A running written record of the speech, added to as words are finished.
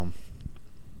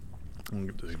I'm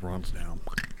gonna get these runs down.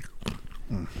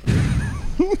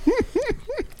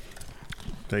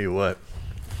 Tell you what,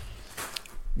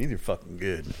 these are fucking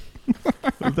good.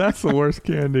 That's the worst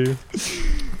candy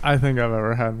I think I've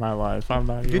ever had in my life. I'm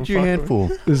not even Get your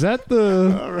handful. Is that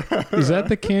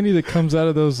the candy that comes out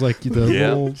of those like the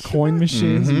little coin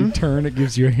machines? Mm-hmm. You turn, it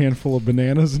gives you a handful of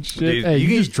bananas and shit. Dude, hey, you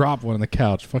can, just drop one on the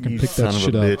couch. Fucking pick that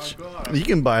shit up. Bitch. You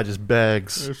can buy just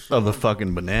bags of the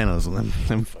fucking bananas and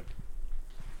then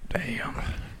damn.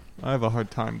 I have a hard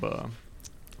time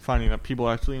finding that people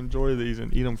actually enjoy these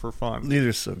and eat them for fun. These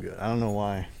are so good. I don't know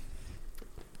why.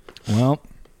 Well,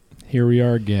 here we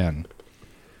are again.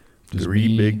 Just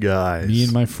Three big guys. Me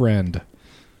and my friend,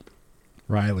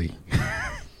 Riley.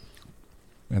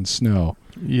 And Snow.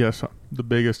 Yes, the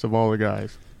biggest of all the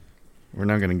guys. We're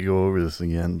not going to go over this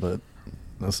again, but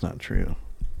that's not true.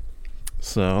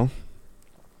 So,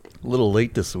 a little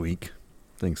late this week,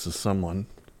 thanks to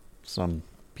some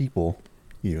people,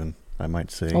 even, I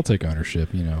might say. I'll take ownership,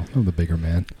 I'm the bigger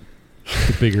man.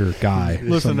 The bigger guy.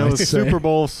 Listen, it was Super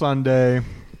Bowl Sunday.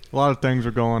 A lot of things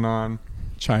are going on.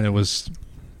 China was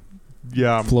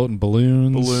Yeah, floating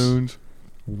balloons.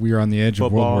 We were on the edge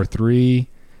of World War III.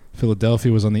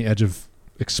 Philadelphia was on the edge of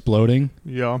exploding.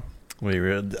 Yeah. Wait,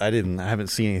 I haven't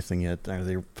seen anything yet. Are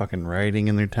they fucking rioting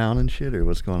in their town and shit, or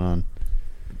what's going on?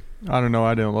 I don't know.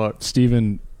 I didn't look.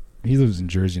 Steven, he lives in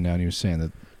Jersey now, and he was saying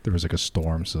that there was like a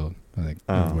storm, so I think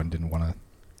everyone didn't want to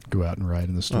go out and ride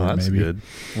in the storm. Oh, that's maybe good.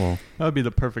 Well, that would be the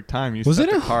perfect time. You was set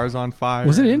it the cars on fire.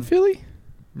 Was it in Philly?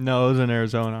 No, it was in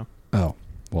Arizona. Oh,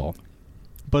 well.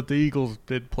 But the Eagles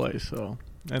did play,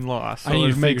 and lost. So I need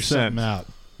it to make makes something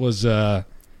sense. out.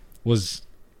 Was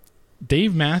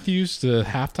Dave Matthews the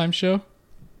halftime show?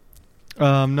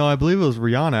 No, I believe it was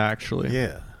Rihanna, actually.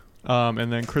 yeah.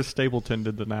 And then Chris Stapleton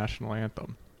did the national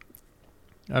anthem.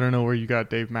 I don't know where you got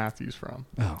Dave Matthews from.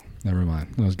 Oh, never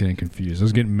mind. I was getting confused. I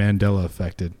was getting Mandela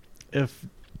affected. If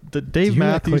the Dave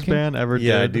Matthews Band ever did...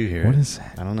 Yeah, I do hear What it. is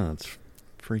that? I don't know. It's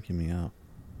freaking me out.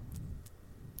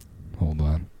 Hold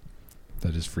on.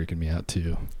 That is freaking me out,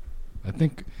 too. I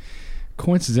think,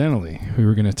 coincidentally, we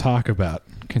were going to talk about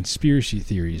conspiracy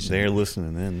theories. They're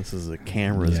listening in. This is a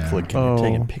camera's Yeah. clicking. They're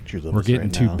taking pictures of We're us getting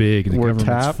right too now. big, and the We're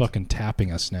government's tapped? fucking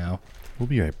tapping us now. We'll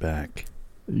be right back.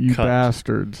 You Cut.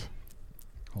 bastards.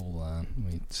 Hold on.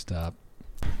 Let me stop.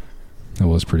 That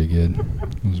was pretty good.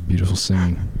 It was beautiful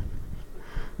singing.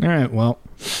 All right, well,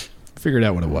 figured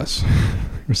out what it was.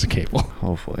 Where's the cable?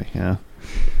 Hopefully, yeah.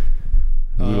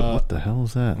 What the hell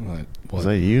is that? What? Was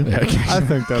that you? Yeah, I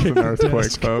think that's an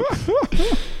earthquake, folks.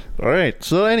 All right.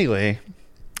 So anyway,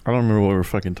 I don't remember what we were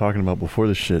fucking talking about before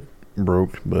this shit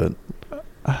broke, but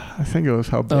I think it was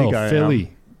how big I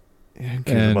Philly. yeah, who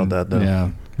cares about that though?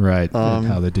 Yeah, right. And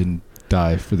how they didn't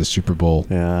die for the Super Bowl.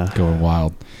 Yeah. Going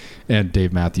wild. And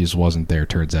Dave Matthews wasn't there,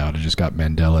 turns out. It just got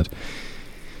Mandela.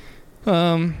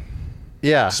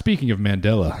 Yeah. Speaking of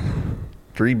Mandela.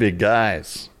 3 big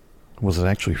guys. Was it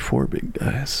actually 4 big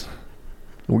guys?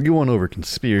 We're going over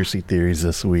conspiracy theories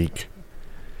this week.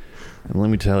 And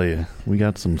let me tell you, we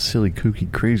got some silly,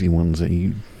 kooky, crazy ones that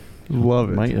you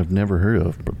might have never heard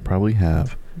of, but probably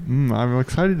have. I'm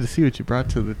excited to see what you brought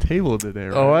to the table today.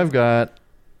 Right? Oh, I've got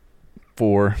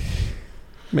 4,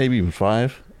 maybe even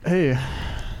 5. Hey.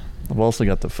 I've also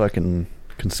got the fucking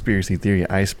conspiracy theory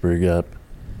iceberg up.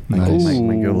 Nice. I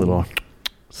can go a little...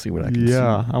 See what I can see.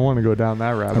 Yeah, I want to go down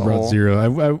that rabbit I brought hole.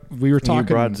 0. We were talking.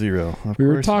 You brought 0. We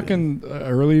were talking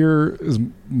earlier.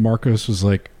 Marcos was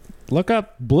like, "Look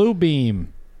up Bluebeam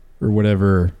or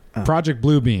whatever, Project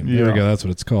Bluebeam." There we go. That's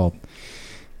what it's called.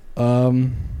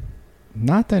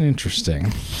 Not that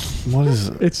interesting. What is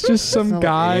it? It's just some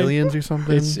guy. Like aliens or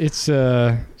something. It's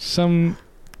some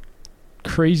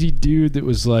crazy dude that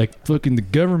was like, "Fucking the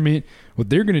government. What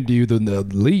they're going to do, the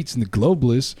elites and the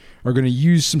globalists are going to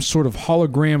use some sort of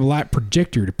hologram light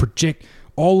projector to project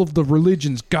all of the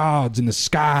religions, gods in the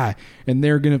sky, and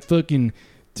they're going to fucking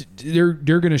they're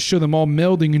going to show them all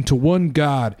melding into one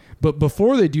god. But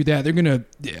before they do that, they're going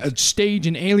to stage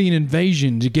an alien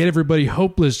invasion to get everybody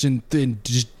hopeless and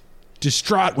just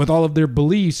distraught with all of their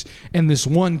beliefs, and this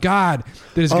one god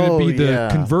that is going to be the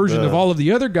conversion of all of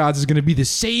the other gods is going to be the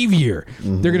savior.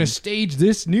 Mm-hmm. They're going to stage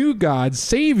this new god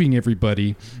saving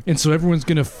everybody, and so everyone's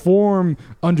going to form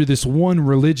under this one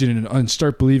religion and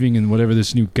start believing in whatever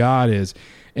this new god is,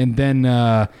 and then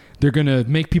they're going to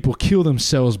make people kill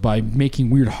themselves by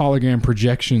making weird hologram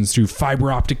projections through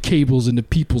fiber optic cables into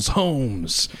people's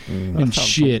homes and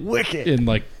shit. Wicked. And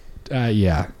like,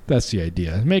 yeah, that's the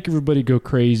idea. Make everybody go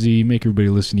crazy. Make everybody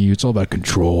listen to you. It's all about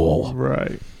control.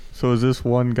 Right. So is this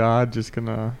one god just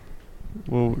gonna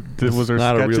Well, It's was there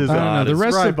not a real sketches? I don't know. The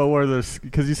rest right, of but were there,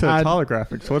 because you said it's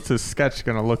holographic. So what's his sketch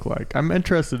gonna look like? I'm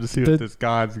interested to see what this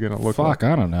god's gonna look like. Fuck,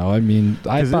 I don't know. I mean,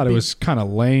 I thought it was kind of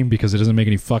lame because it doesn't make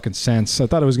any fucking sense. I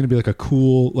thought it was gonna be like a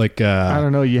cool, like. I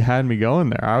don't know. You had me going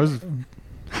there.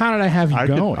 How did I have you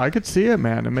going? I could see it,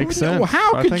 man. It makes sense. Well,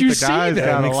 how could you see that?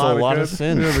 It makes a lot of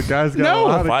sense. Yeah, the guy's got a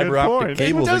lot of fiber good optic points.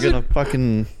 cables are gonna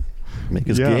fucking make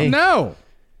us gay. No,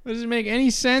 it doesn't make any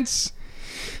sense.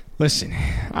 Listen,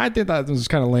 I think that was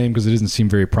kind of lame because it doesn't seem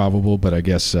very probable, but I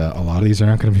guess a lot of these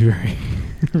aren't going to be very.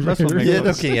 That's what makes Yeah,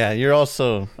 okay, yeah. You're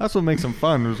also. That's what makes them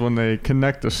fun is when they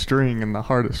connect a string in the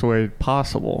hardest way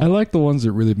possible. I like the ones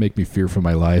that really make me fear for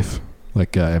my life,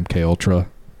 like MK Ultra.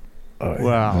 Oh, yeah.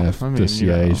 Wow, The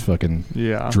CIA's fucking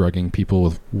drugging people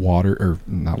with water, or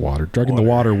not water, drugging the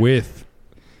water with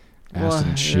acid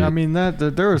and shit. I mean that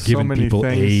there were so Giving many people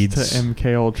things AIDS. to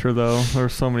MK Ultra though. There were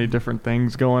so many different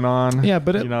things going on. Yeah,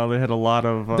 but they had a lot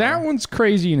of. That one's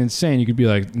crazy and insane. You could be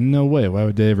like, no way, why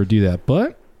would they ever do that?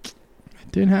 But it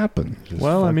didn't happen.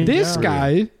 Well, I mean, this guy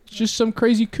is just some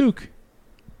crazy kook.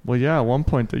 Well, yeah, at one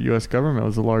point the U.S. government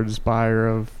was the largest buyer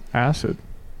of acid.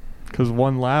 Because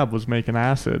one lab was making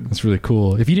acid. That's really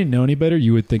cool. If you didn't know any better,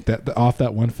 you would think that off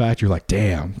that one fact, you're like,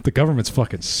 damn, the government's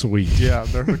fucking sweet. Yeah,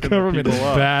 they're hooking government is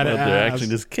badass. But they're actually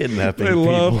just kidnapping They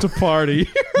people. love to party.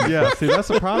 Yeah, see, that's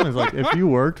the problem. Is like if you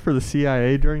worked for the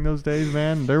CIA during those days,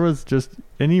 man, there was just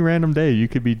any random day you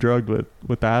could be drugged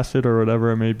with acid or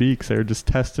whatever it may be because they were just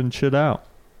testing shit out.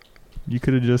 You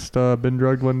could have just been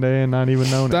drugged one day and not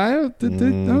even known it. I don't think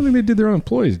they did their own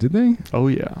employees, did they? Oh,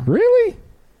 yeah. Really?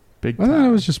 Big I time. thought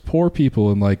it was just poor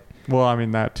people and like Well, I mean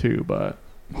that too, but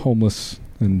homeless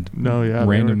and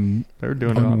random they were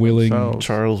doing unwilling it on themselves.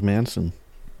 Charles Manson.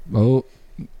 Oh,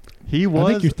 He was.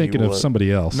 I think you're thinking of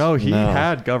somebody else. No, he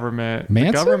had government.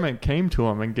 Manson? The government came to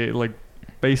him and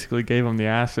basically gave him the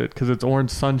acid because it's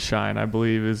orange sunshine, I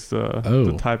believe, is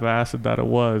the type of acid that it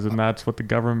was, and that's what the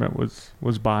government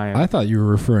was buying. I thought you were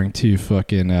referring to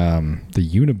fucking the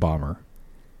Unabomber.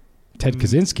 Ted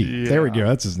Kaczynski. Yeah. There we go.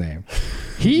 That's his name.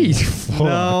 He's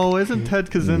No, isn't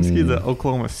Ted Kaczynski the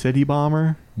Oklahoma City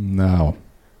bomber? No.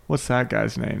 What's that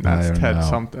guy's name? That's Ted know.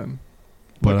 something.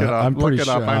 But Look it up. I'm pretty Look it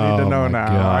up. sure. I need to know my now.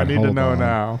 God, I need to hold know on.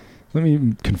 now. Let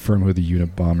me confirm who the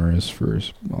Unabomber is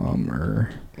first. Bomber.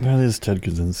 That is Ted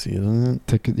Kaczynski, isn't it?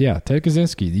 Ted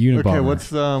Kaczynski, the Unabomber. Okay, what's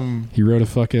He wrote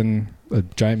a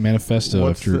giant manifesto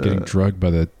after getting drugged by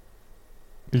the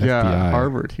FBI.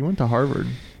 Harvard. He went to Harvard.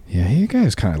 Yeah, he guy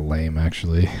kind of lame,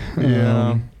 actually.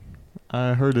 Yeah.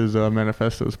 I heard his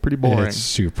manifesto is pretty boring. It's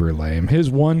super lame. His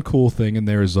one cool thing in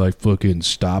there is like fucking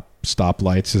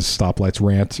stoplights, his stoplights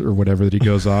rant or whatever that he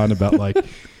goes on about like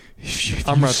if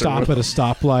you stop at a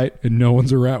stoplight and no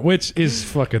one's around, which is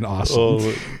fucking awesome.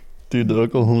 Oh, dude, the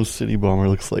Oklahoma City bomber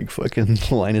looks like fucking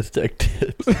Linus Tech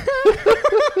Tips.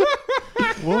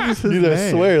 What was his Dude, name?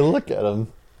 I swear, look at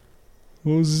him.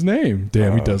 What was his name?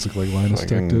 Damn, he does look like Linus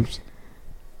Tech Tips.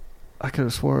 I could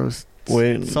have swore it was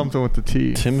something with the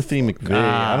T. Timothy McVeigh.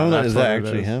 I don't know. Is that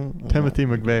actually him? Timothy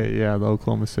McVeigh, yeah, the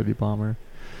Oklahoma City bomber.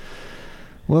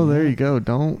 Well, there you go.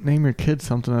 Don't name your kid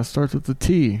something that starts with the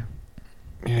T.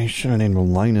 Yeah, you should have named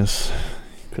him Linus.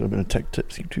 Could have been a Tech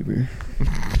Tips YouTuber.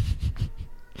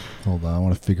 Hold on, I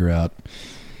want to figure out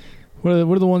what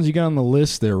are the ones you got on the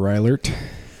list there, Rylert?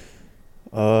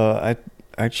 I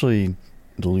actually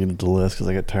deleted the list because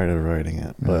I got tired of writing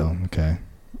it. But okay.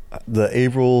 The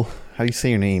Avril, how do you say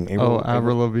your name?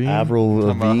 Avril Lavigne. Avril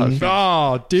Lavigne.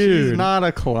 Oh, dude, she's not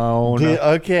a clone. Dude,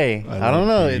 okay, I don't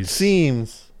know. It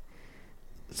seems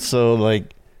so.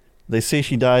 Like they say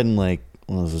she died in what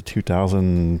was it,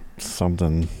 2000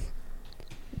 something,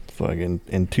 fucking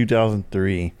in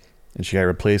 2003, and she got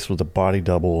replaced with a body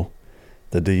double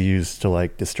that they used to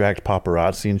distract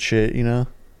paparazzi and shit. You know.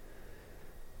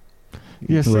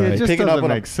 Yeah, see, it just doesn't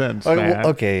make sense, man.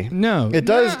 Okay. No. It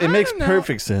does. It makes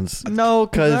perfect sense. No,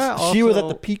 because she was at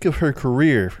the peak of her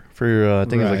career for, I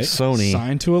think it was Sony.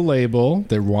 Signed to a label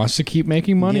that wants to keep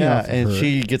making money off of her. and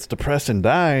she gets depressed and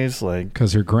dies.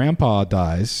 Because her grandpa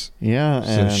dies. Yeah.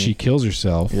 So she kills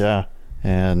herself. Yeah.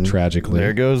 And tragically.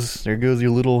 There goes your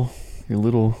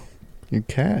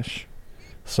cash.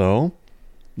 So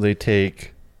they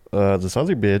take this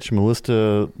other bitch,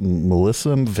 Melissa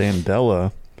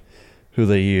Vandella, who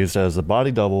they used as a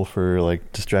body double for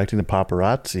distracting the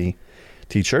paparazzi,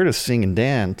 teach her to sing and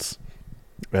dance,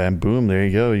 and boom, there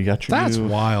you go. You got your That's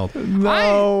wild.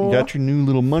 No, you got your new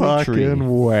little money tree.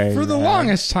 Way, for the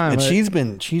longest time. And she's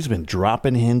been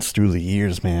dropping hints through the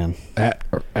years, man.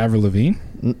 Avril Lavigne?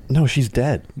 No, she's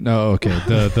dead. No, okay,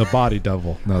 the body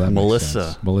double. No, that Melissa.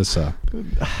 Makes sense. Melissa.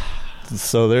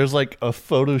 So there's a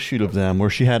photo shoot of them where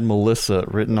she had Melissa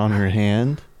written on her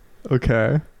hand.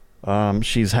 Okay.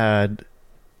 She's had,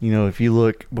 if you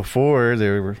look before,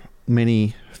 there were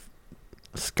many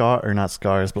not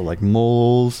scars, but like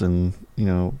moles and,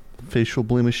 facial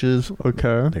blemishes.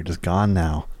 Okay. They're just gone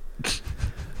now.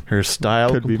 Her style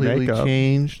Could be completely makeup.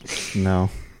 changed. No.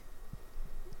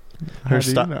 How do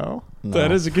you know? No.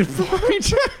 That is a good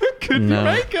point. Could No. be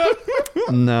makeup.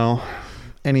 No.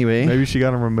 Anyway. Maybe she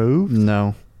got them removed.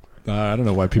 No. I don't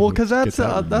know why people. Well, because that's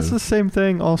get that's the removed. same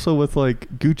thing. Also, with like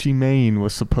Gucci Mane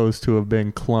was supposed to have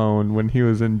been cloned when he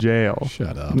was in jail.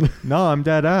 Shut up. No, I'm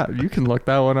dead at. You can look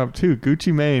that one up too.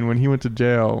 Gucci Mane, when he went to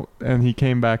jail and he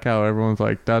came back out, everyone's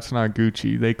like, "That's not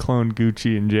Gucci. They cloned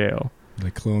Gucci in jail." They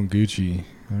clone Gucci.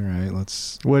 All right,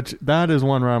 let's. Which that is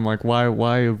one where I'm like, why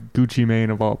Gucci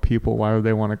Mane of all people? Why would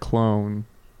they want to clone,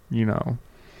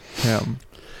 him?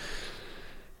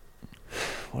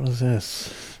 What is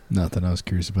this? Nothing. I was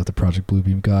curious about the Project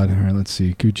Bluebeam God. All right, let's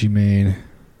see. Gucci Mane.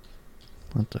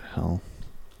 What the hell?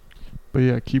 But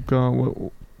yeah, keep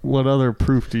going. What other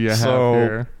proof do you have So-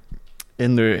 here?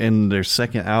 In their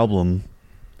second album,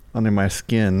 Under My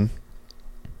Skin,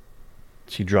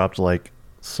 she dropped like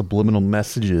subliminal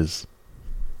messages.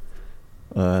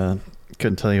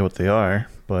 Couldn't tell you what they are,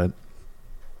 but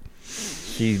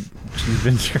she's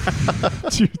been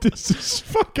Dude, this is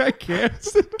fuck. I can't.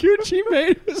 Gucci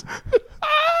Mane is.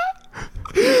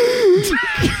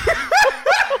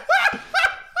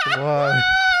 why?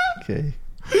 Okay.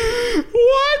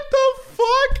 What the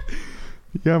fuck?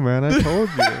 Yeah, man, I told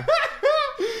you.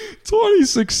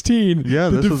 2016. Yeah,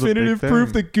 the this was a big definitive thing.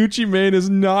 proof that Gucci Mane is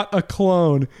not a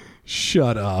clone.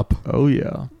 Shut up. Oh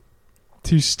yeah.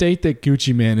 To state that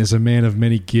Gucci Mane is a man of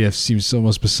many gifts seems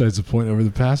almost besides the point. Over the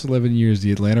past 11 years,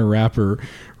 the Atlanta rapper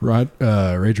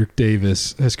Radrick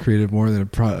Davis has created more than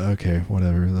okay,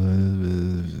 whatever.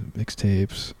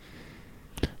 Mixtapes.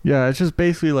 Yeah, it's just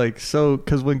basically like, so,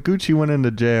 because when Gucci went into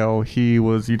jail, he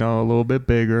was, a little bit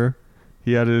bigger.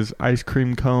 He had his ice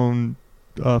cream cone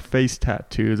face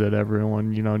tattoo that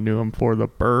everyone, knew him for, the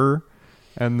burr.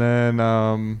 And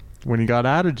then when he got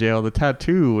out of jail, the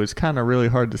tattoo was kind of really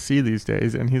hard to see these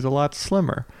days, and he's a lot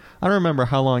slimmer. I don't remember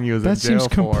how long he was in That jail seems for.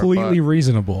 completely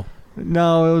reasonable.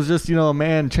 No, it was just, a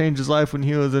man changed his life when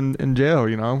he was in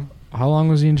jail, How long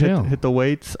was he in jail? Hit the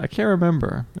weights. I can't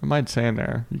remember. It might say in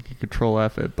there. You can control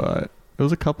F it, but it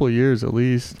was a couple of years at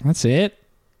least. That's it.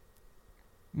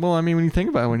 Well, I mean, when you think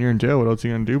about it, when you're in jail, what else are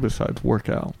you going to do besides work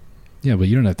out? Yeah, but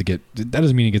you don't have to get. That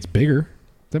doesn't mean he gets bigger.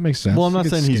 That makes sense. Well, I'm He not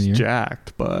gets saying he's skinnier.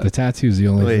 jacked, but The tattoo's the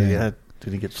only Wait, thing.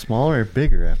 did he get smaller or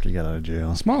bigger after he got out of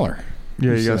jail? Smaller.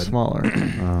 yeah, you he got said. smaller.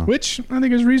 Oh. Which I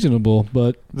think is reasonable,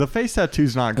 but The face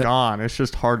tattoo's not gone. It's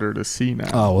just harder to see now.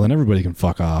 oh well, then everybody can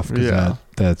fuck off. 'Cause Yeah.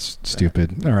 that's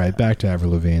stupid. All right, back to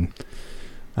Avril Lavigne.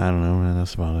 I don't know, man.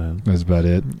 That's about it. That's about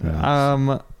it.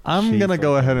 I'm She's going to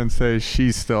go alive. ahead and say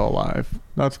she's still alive.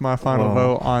 That's my final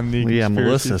Well, vote on the Yeah,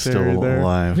 conspiracy Melissa's theory still there.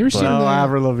 alive. You ever but- seen No, the-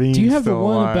 Avril Lavigne. Do you have the still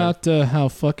one alive. about how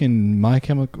fucking My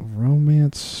Chemical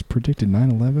Romance predicted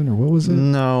 9/11 or what was it?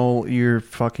 No, you're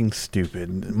fucking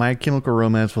stupid. My Chemical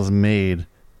Romance was made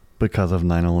because of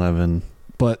 9/11.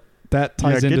 But that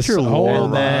ties Yeah, get into your lore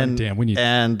hold right. on. Damn, we need.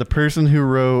 And the person who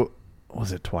wrote,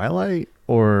 was it Twilight?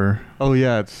 Or Oh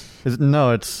yeah,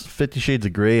 it's 50 Shades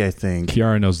of Grey, I think.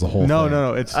 Kiara knows the whole no,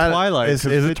 thing. It's I- Twilight. is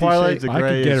 'cause it 50 Twilight? Shades of I could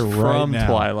Grey get is it right from now.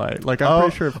 Twilight. Like I'm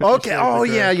pretty sure. 50 okay. Shades Oh of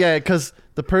Grey- yeah. Because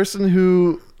the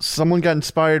person someone got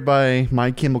inspired by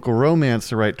My Chemical Romance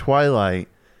to write Twilight,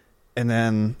 and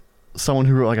then someone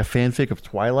who wrote like a fanfic of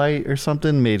Twilight or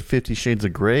something made 50 Shades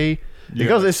of Grey. Yeah.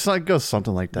 It goes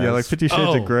something like that. Yeah, like 50 Shades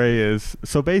Oh. of Grey is...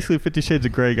 So basically 50 Shades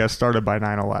of Grey got started by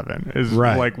 9/11 is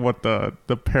Right. like what the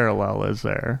parallel is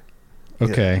there.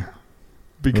 Okay.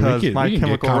 Because we can My get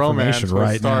Chemical Romance confirmation was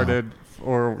right now. started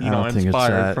or, I don't think it's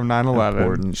inspired that from 9/11.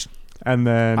 important. And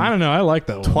then I don't know. I like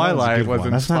that one. Twilight That was a good was one.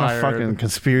 in- That's not a Inspired. fucking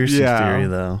conspiracy Yeah. theory,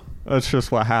 though. that's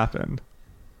just what happened.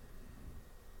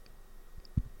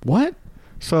 What?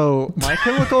 So My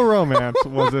Chemical Romance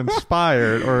was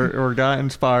inspired or got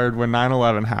inspired when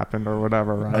 9/11 happened or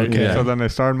whatever, right? Okay. So then they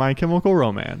started My Chemical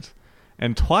Romance.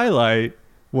 And Twilight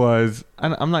was,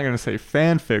 I'm not going to say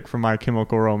fanfic from My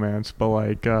Chemical Romance, but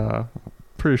like,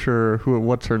 pretty sure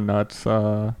what's her nuts?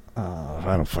 I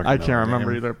don't fucking I know can't her remember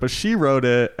name. either. But she wrote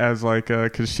it as like,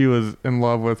 because she was in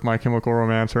love with My Chemical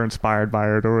Romance or inspired by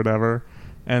it or whatever.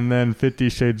 And then 50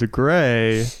 Shades of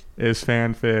Grey is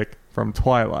fanfic from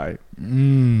Twilight.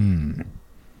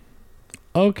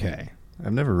 Okay.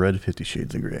 I've never read 50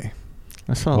 Shades of Grey.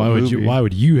 I saw Why a would movie. you? Why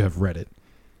would you have read it?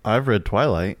 I've read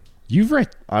Twilight. You've read.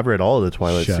 I've read all of the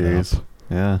Twilight Shut series. up.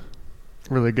 Yeah.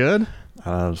 Really good?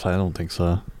 I don't think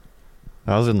so.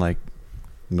 I was in like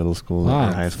middle school or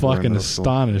high I'm school. fucking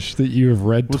astonished that you have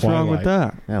read What's Twilight. wrong with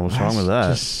that? Yeah, what's wrong with that?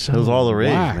 just so It was all the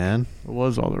rage, whack. man. It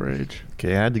was all the rage.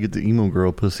 Okay, I had to get the emo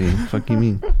girl pussy. Fuck you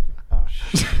mean? Oh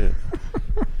shit!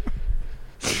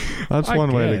 That's I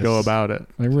one way to go guess. about it.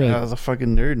 I read. I was a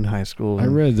fucking nerd in high school. I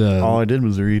read. all I did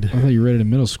was read. I thought you read it in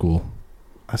middle school.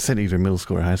 I said either middle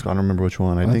school or high school. I don't remember which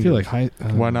one. I think feel it like high.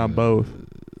 Why not both?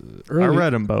 Early, I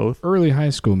read them both. Early high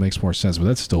school makes more sense, but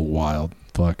that's still wild.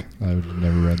 Fuck, I would have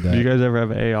never read that. Do you guys ever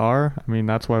have AR? I mean,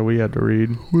 that's why we had to read.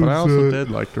 But I also did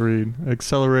like to read.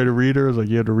 Accelerated readers, like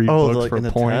you had to read books like for in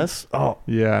the points. test? Oh,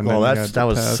 Yeah. And well, then you had that to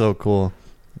was test. so cool.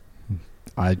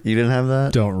 I You didn't have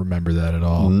that? don't remember that at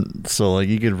all. So like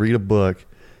you could read a book,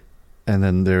 and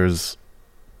then there's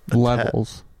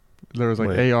levels. There was like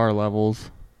Wait. AR levels.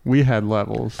 We had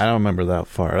levels. I don't remember that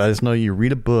far. I just know you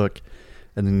read a book,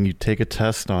 and then you take a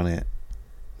test on it.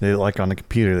 They like on the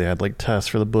computer. They had like tests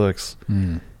for the books,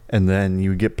 and then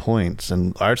you get points.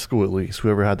 And our school, at least,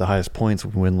 whoever had the highest points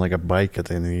would win like a bike at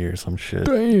the end of the year or some shit.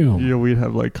 Damn. Yeah, we'd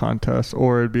have like contests,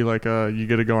 or it'd be like you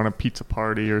get to go on a pizza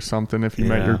party or something if you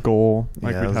met Yeah. your goal.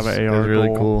 Like Yeah, we'd have it an was AR really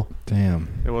goal. cool. Damn.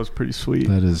 It was pretty sweet.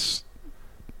 That is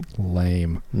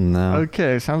lame. No,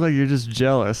 Okay, sounds like you're just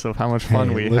jealous of how much fun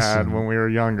Hey, we had listen. when we were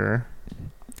younger.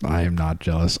 I am not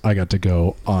jealous. I got to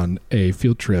go on a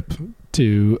field trip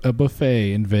to a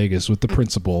buffet in Vegas with the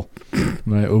principal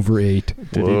when I overate.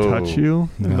 Did Whoa. he touch you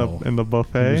No. in the It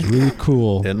buffet? was really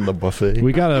cool. in the buffet.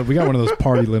 We got one of those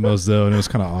party limos though, and it was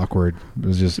kind of awkward. It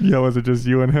was just Yeah, was it just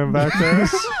you and him back there?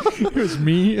 it was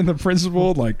me and the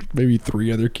principal, like maybe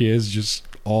 3 other kids, just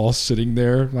all sitting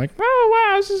there, like, oh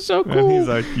wow, this is so cool. And he's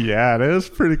like, "Yeah, it is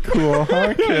pretty cool,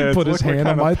 huh, kids? Put his Look what hand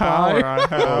on kind my of power thigh." I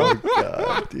have." Oh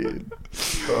god, dude.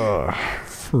 Ugh.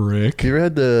 Frick. You ever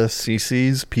had the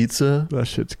CC's pizza? That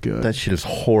shit's good. That shit is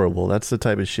horrible. That's the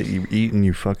type of shit you eat and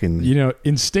you fucking. You know,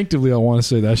 instinctively, I want to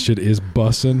say that shit is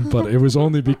bussin', but it was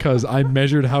only because I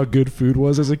measured how good food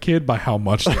was as a kid by how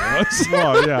much there was.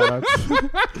 Well, yeah.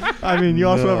 That's, I mean, you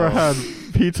also No. ever had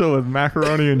pizza with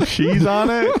macaroni and cheese on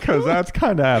it? Because that's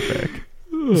kind of epic.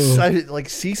 Like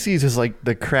CC's is like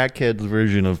the crackheads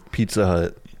version of Pizza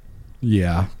Hut.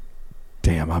 Yeah.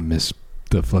 Damn, I miss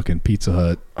the fucking Pizza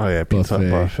Hut. Oh yeah, Pizza Hut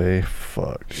Buffet. buffet.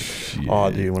 Fuck. Shit.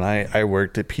 Oh, dude, when I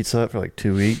worked at Pizza Hut for like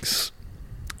 2 weeks,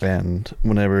 and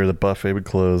whenever the buffet would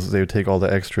close, they would take all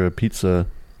the extra pizza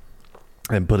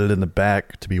and put it in the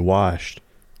back to be washed.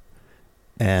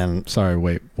 And Sorry,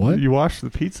 wait, what? You washed the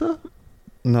pizza?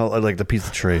 no, like the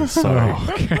pizza trays. Sorry. Oh,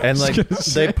 okay. And like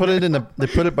they put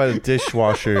it by the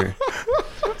dishwasher.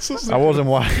 I wasn't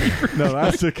washing. No,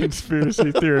 that's a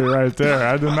conspiracy theory right there.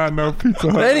 I did not know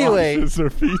Pizza Hut Anyway. washes their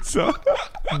pizza.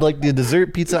 Like the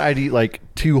dessert pizza, I'd eat like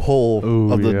 2 whole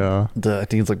Oh, of the, yeah. I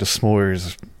think it's like the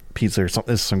s'mores pizza or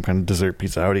something. It's some kind of dessert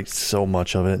pizza. I would eat so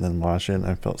much of it and then wash it, and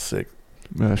I felt sick.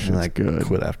 That shit's And I good.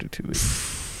 quit after 2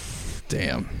 weeks.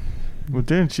 Damn. Well,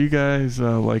 didn't you guys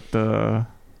like the...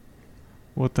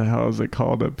 What the hell is it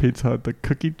called at Pizza Hut? The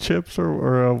cookie chips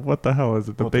or what the hell is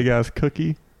it? The What big-ass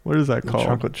cookie? What is that The called?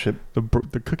 chocolate chip.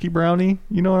 The cookie brownie?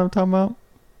 You know what I'm talking about?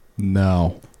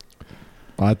 No.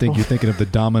 I think you're thinking of the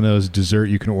Domino's dessert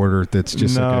you can order that's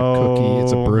just like a cookie.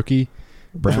 It's a No. brookie.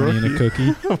 Brownie and a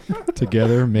cookie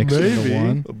together mixed into Maybe.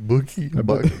 one. A bookie. A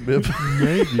bu-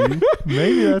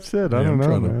 Maybe that's it. I don't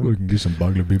know, man. We can do some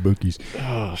Bangladeshi bookies.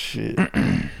 Oh shit.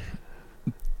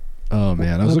 Oh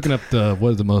man, I was looking up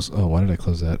what are the most. Oh, why did I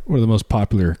close that? What are the most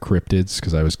popular cryptids?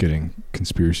 Because I was getting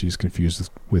conspiracies confused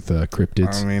with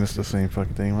cryptids. I mean, it's the same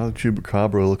fucking thing. Why does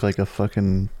Chupacabra look like a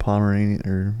fucking Pomeranian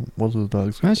or what's those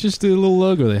dogs? That's just the little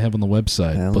logo they have on the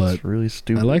website. Yeah, it but looks really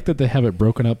stupid. I like that they have it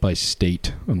broken up by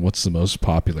state on what's the most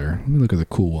popular. Let me look at the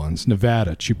cool ones.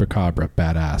 Nevada, Chupacabra,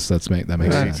 badass. That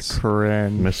makes That's sense.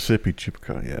 cringe. Mississippi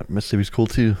Chupacabra. Yeah, Mississippi's cool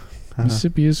too.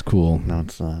 Mississippi is cool. No,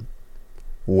 it's not.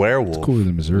 Werewolf. It's cooler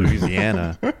than Missouri.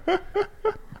 Louisiana.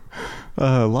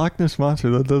 Loch Ness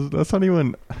Monster. That's not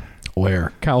even...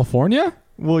 Where? California?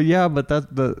 Well, yeah, but I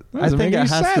doesn't think make it any has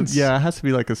sense. to. Yeah, it has to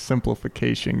be like a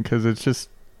simplification because it's just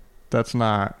that's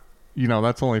not.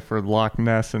 That's only for Loch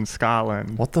Ness in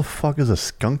Scotland. What the fuck is a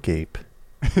skunk ape?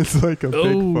 It's like a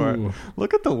Bigfoot. Oh,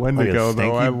 Look at the Wendigo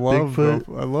though. I love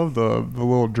the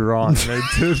little drawing they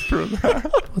did for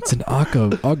that. what's an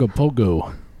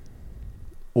Agapogo?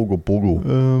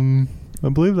 Ogopogo. I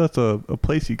believe that's a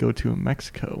place you go to in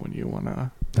Mexico when you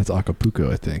wanna. That's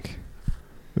Acapulco, I think.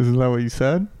 Isn't that what you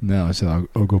said? No, I said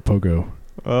Ogopogo.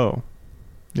 Oh,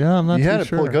 yeah, I'm not You too had it.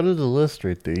 sure. Go to the list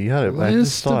right there. You had it. I just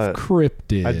List saw of it.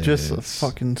 cryptids. I just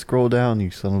fucking scroll down, you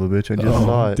son of a bitch. I just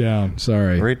saw it. Down.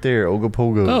 Sorry. Right there,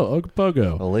 Ogopogo. Oh, A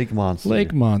Ogopogo. lake monster.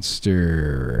 Lake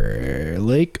monster.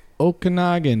 Lake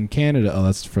Okanagan, Canada. Oh,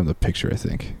 that's from the picture, I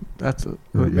think. That's a,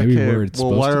 Or maybe where it's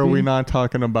well, supposed why to are we be? not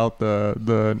talking about the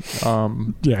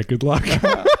Yeah, good luck.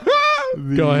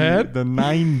 Go ahead. The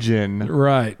Nine-Jin,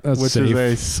 Right. That's which safe.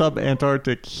 is a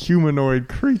subantarctic humanoid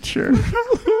creature.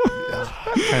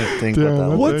 I'm trying to think Damn, what that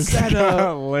was. What's that?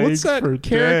 got What's legs that for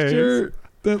character? days.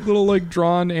 That little like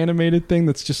drawn animated thing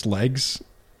that's just legs.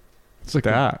 It's like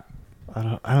That. I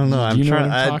don't know. Do I'm you know trying.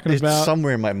 what I'm talking it's about?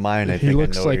 somewhere in my mind. I He think I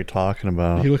looks know what like- you're talking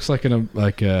about. he looks like an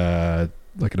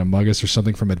Among Us or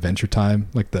something from Adventure Time,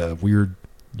 like the weird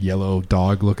yellow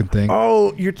dog looking thing.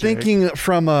 Oh, you're thinking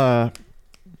from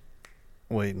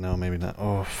Wait, no, maybe not.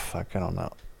 Oh, fuck, I don't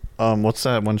know. What's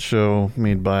that one show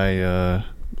made by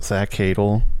Zach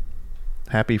Hadel?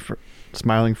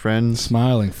 Smiling Friends.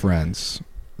 Smiling Friends.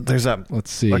 There's that.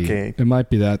 Let's see. Okay. It might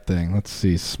be that thing. Let's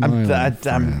see. Smiling Friends.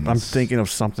 I'm thinking of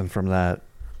something from that.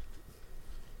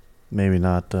 Maybe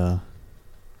not. I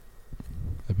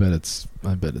bet it's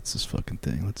this fucking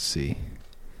thing. Let's see.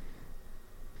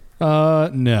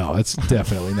 No, it's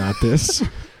definitely not this.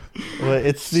 Well,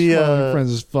 it's Smiling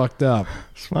Friends is fucked up.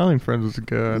 Smiling Friends was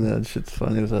good. That shit's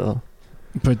funny as hell.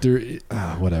 But there,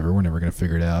 whatever. We're never gonna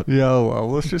figure it out. Yeah, well,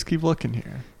 let's just keep looking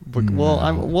here. But, No.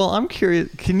 I'm curious.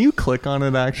 Can you click on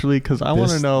it actually? Because I want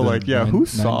to This- know, the like, yeah, nine- who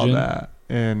saw nine-gen? that?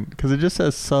 And because it just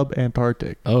says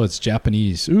subantarctic. Oh, it's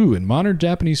Japanese. Ooh, in modern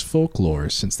Japanese folklore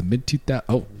since the mid-2000s.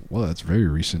 Oh, well, that's very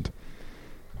recent.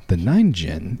 The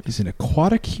Nine-Jin is an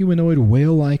aquatic humanoid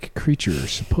whale-like creature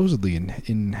supposedly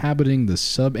inhabiting the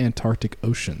subantarctic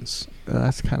oceans.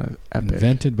 That's kind of epic.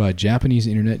 Invented by Japanese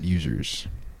internet users.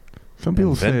 Some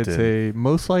people say Invented. it's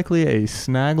most likely a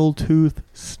snaggletooth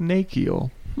snake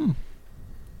eel.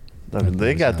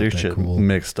 They got their Not that shit cool.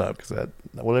 mixed up because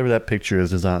whatever that picture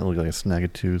is does not look like a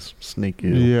snaggatooth snake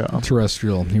eel. Yeah.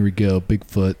 Terrestrial. Here we go.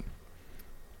 Bigfoot.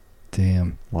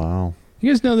 Damn. Wow.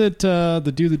 You guys know that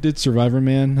the dude that did Survivor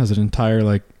Man has an entire,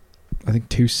 like, I think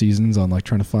 2 seasons on, like,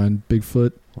 trying to find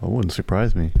Bigfoot? Well, it wouldn't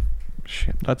surprise me.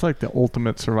 Shit. That's like the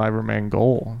ultimate Survivor Man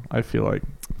goal, I feel like.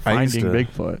 I used Finding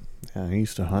to- Bigfoot. Yeah, I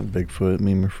used to hunt Bigfoot,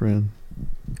 me and my friend.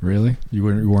 Really? You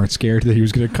weren't scared that he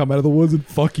was going to come out of the woods and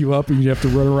fuck you up and you have to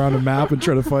run around a map and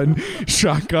try to find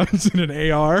shotguns and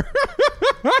an AR?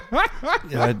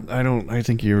 Yeah, I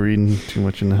think you're reading too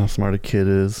much into how smart a kid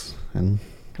is. And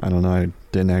I don't know, I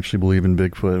didn't actually believe in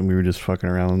Bigfoot and we were just fucking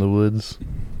around in the woods.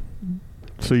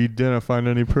 So you didn't find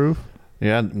any proof?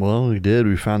 Yeah, well, we did.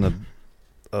 We found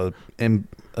a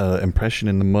impression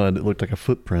in the mud. It looked like a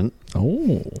footprint.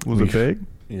 Oh. Was it big?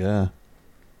 Yeah.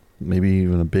 Maybe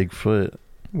even a big foot.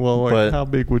 Well, like, But- how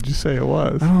big would you say it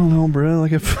was? I don't know, bro.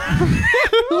 Like it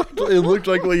looked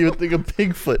like what you would think a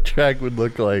Bigfoot track would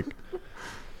look like.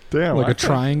 Damn. Like I a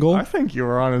triangle? I think you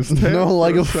were on his tail. No,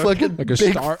 like for a second. fucking Like a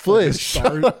big star,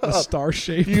 foot. a star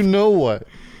shape. You know what?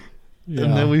 Yeah.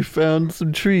 And then we found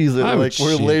some trees that I like would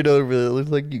were shit. laid over that looked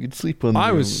like you could sleep on them.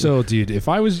 I was so, dude, if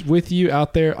I was with you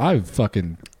out there, I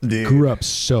fucking Dude. grew up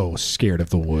so scared of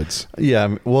the woods.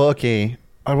 Yeah, well, okay.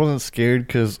 I wasn't scared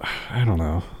because, I don't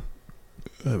know.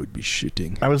 I would be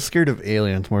shitting. I was scared of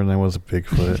aliens more than I was of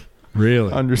Bigfoot. Really?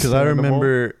 Because I Understandable.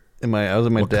 remember I was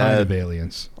with my What dad. kind of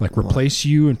aliens? Like replace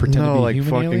you and pretend to no, be a like human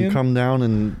fucking alien? come down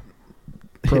and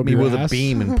Probe hit me your with ass? a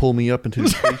beam and pull me up into the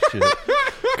spaceship.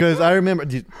 Because I remember,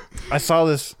 dude, I saw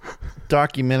this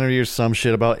documentary or some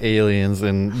shit about aliens,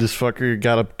 and this fucker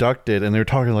got abducted, and they're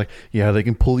talking like, yeah, they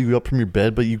can pull you up from your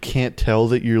bed, but you can't tell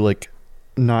that you're like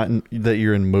that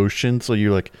you're in motion, so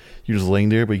you're just laying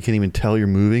there, but you can't even tell you're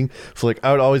moving. So like,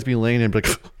 I would always be laying there and be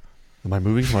like, am I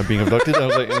moving? Am I being abducted? I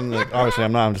was like, and like, obviously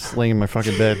I'm not. I'm just laying in my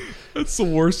fucking bed. That's the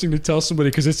worst thing to tell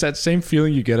somebody because it's that same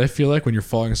feeling you get, I feel like, when you're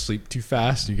falling asleep too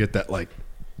fast. You get that, like...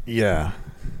 Yeah.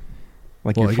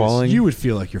 Like Well, I you're guess falling? you would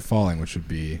feel like you're falling, which would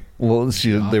be... Well,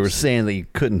 they were opposite. saying that you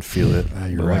couldn't feel it.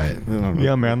 You're But, right. I don't know.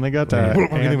 Yeah, man, they got that I'm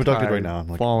getting abducted right now. I'm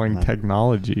like, falling no.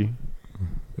 technology.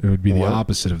 It would be What? the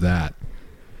opposite of that.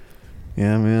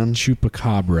 Yeah, man.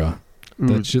 Chupacabra. Ooh,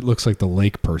 That shit looks like the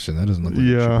lake person. That doesn't look like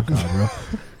Yeah. a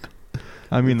chupacabra.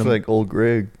 I mean, It's like old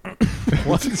Greg.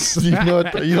 What is You know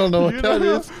what? You don't know what You that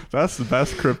know? is? That's the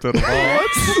best cryptid of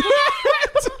all.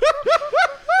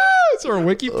 Is there a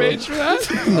wiki page for that?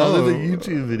 No, there's a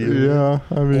YouTube video.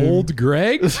 Yeah, I mean, Old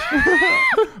Greg?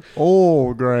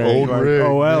 old Greg, Old like Greg,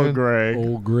 OL man. Greg.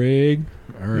 Old Greg.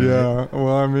 All right. Yeah,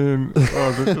 well, I mean,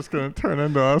 is it just gonna turn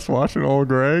into us watching old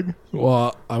Greg?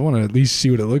 Well, I want to at least see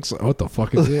what it looks like. What the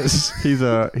fuck is this? He's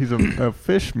a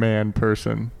fish man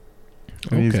person,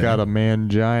 and he's Okay. got a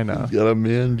mangina. Got a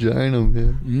mangina,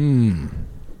 man.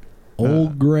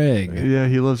 Old Greg. Yeah,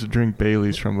 he loves to drink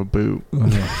Baileys from a boot.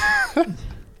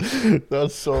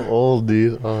 That's so old,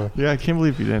 dude. Yeah, I can't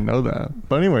believe you didn't know that.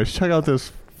 But anyways, check out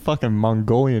this fucking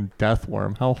Mongolian death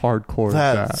worm. How hardcore is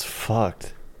That's that?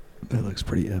 fucked. That looks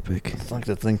pretty epic. It's like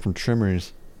the thing from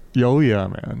Tremors. Oh yeah,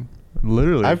 man.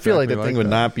 Literally. I feel like exactly that thing would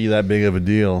not be that big of a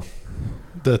deal.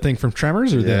 The thing from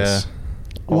Tremors or this?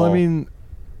 Well, I mean,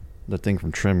 the thing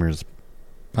from Tremors.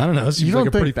 I don't know. It seems You like don't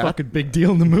a pretty think that- fucking big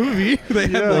deal in the movie. They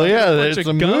had, Well, like, yeah, bunch it's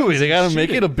of a guns movie. They got and to make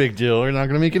shit. it a big deal. They're not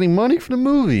going to make any money for the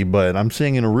movie. But I'm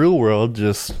saying in a real world,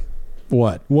 just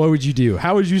What? What would you do?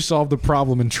 How would you solve the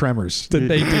problem in Tremors that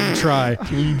they didn't try?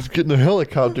 you just get in a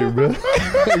helicopter, bro.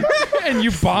 And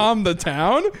you bomb the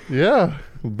town? Yeah,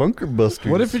 bunker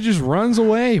busters. What if it just runs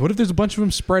away? What if there's a bunch of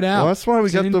them spread out? Well, that's why we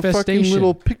It's got an the fucking infestation.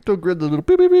 little pictogrid, the little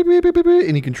beep, beep, beep, beep, beep, beep, beep,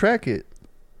 and you can track it.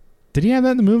 Did he have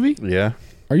that in the movie? Yeah.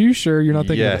 Are you sure you're not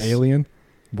thinking Yes. of Alien?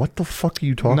 What the fuck are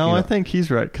you talking no, about? I think he's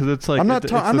right because it's like I'm not.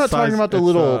 it's I'm the not talking size- about the it's,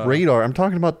 little radar. I'm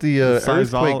talking about the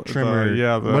earthquake tremor.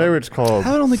 whatever it's called.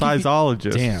 I don't think you could-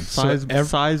 Seismologist. Damn, so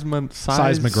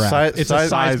Seismograph. It's a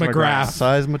seismograph.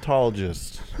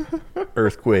 Seismatologist.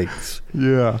 Earthquakes.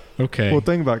 Yeah. Okay. Well,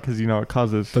 think about it because it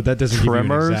causes. But that doesn't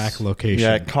tremors. give you an exact location.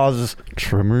 Yeah, it causes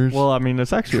tremors. Well, I mean,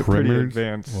 it's actually a pretty Tremors.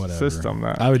 advanced Whatever. system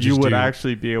that I would you just would do-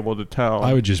 actually be able to tell.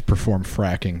 I would just perform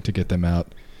fracking to get them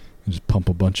out. Just pump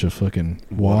a bunch of fucking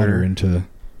water Water. into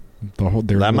the whole.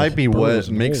 Their that little might be burrows what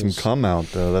and makes them holes. come out,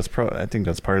 though. That's I think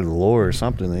that's part of the lore or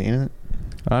something, ain't it?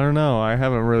 I don't know. I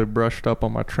haven't really brushed up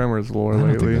on my Tremors lore I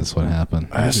don't lately. think that's what happened.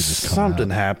 I think they just come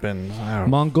Something out. happened. I don't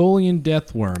Mongolian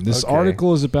death worm. This Okay.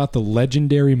 article is about the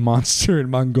legendary monster in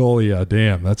Mongolia.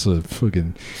 Damn, that's a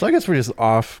fucking. So I guess we're just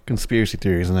off conspiracy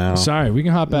theories now. Sorry, we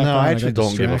can hop back no, on. I actually got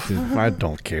don't give a. distracted. I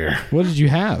don't care. What did you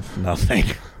have? Nothing.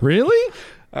 Really?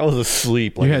 I was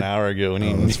asleep like You an had- hour ago, and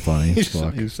Oh, that's funny as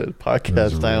fuck. he said That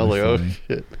podcast was time. I was really like, funny.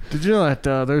 oh shit. Did you know that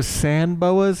there's sand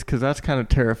boas? Because that's kind of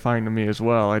terrifying to me as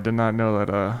well. I did not know that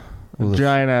a Well, the-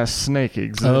 giant ass snake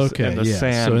exists Okay, in the yeah.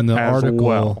 sand. So in the as article,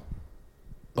 well.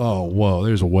 oh whoa,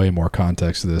 there's way more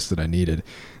context to this than I needed.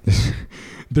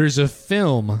 There's a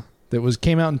film that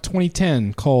came out in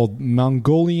 2010 called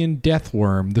Mongolian Death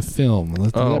Worm, the film.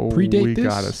 Does that predate we this?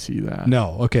 gotta see that.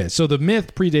 No, okay. So the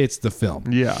myth predates the film.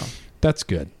 Yeah. That's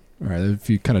good. All right, if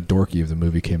you kind of dorky if the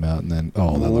movie came out and then that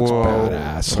looks Whoa.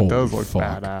 badass. It Holy does look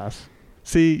fuck. badass.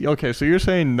 See, okay, so you're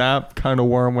saying that kind of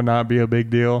worm would not be a big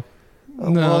deal?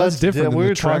 No, Well, that's different. We than were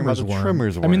the talking about Tremors the worm.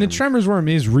 Tremors I mean, the worm. Tremors worm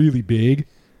is really big,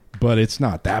 but it's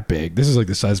not that big. This is like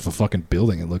the size of a fucking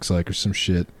building. It looks like or some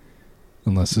shit.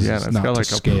 Unless this Yeah, is and it's not got to like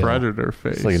scale. a predator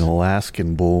face. It's like an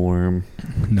Alaskan bullworm.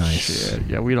 Nice. Shit.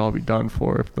 Yeah, we'd all be done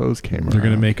for if those came They're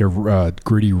gonna around. make a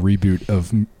gritty reboot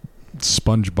of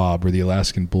SpongeBob, where the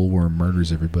Alaskan bullworm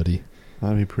murders everybody.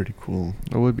 That'd be pretty cool.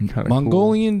 It would be kind of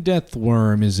Mongolian death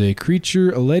worm is a creature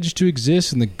alleged to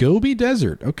exist in the Gobi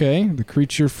Desert. Okay. The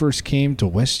creature first came to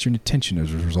Western attention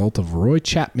as a result of Roy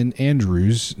Chapman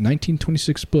Andrews'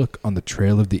 1926 book On the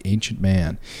Trail of the Ancient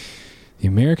Man. The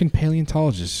American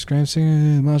paleontologist describes the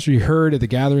monster he heard at the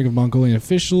gathering of Mongolian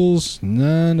officials.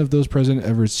 None of those present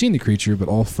ever had seen the creature, but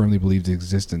all firmly believed its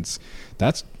existence.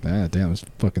 That's that's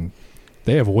fucking.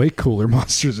 They have way cooler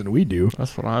monsters than we do.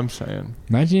 That's what I'm saying.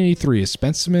 1983, a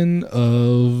specimen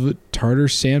of Tartar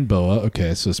sand boa,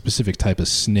 okay, so a specific type of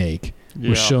snake,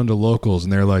 Yeah. was shown to locals,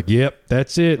 and they're like, "Yep,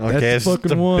 that's it. Okay, That's it's the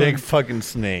fucking a one." big fucking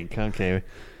snake. Okay.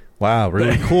 Wow,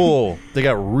 really cool. They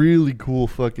got really cool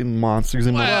fucking monsters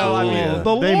in Well, I Mongolia. mean,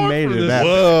 the They lore made for it this- that-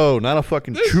 Whoa, not a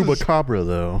fucking This is- chupacabra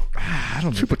though. I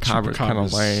don't know. Chupacabra's kind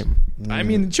of lame. I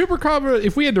mean, chupacabra.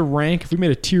 If we had to rank, if we made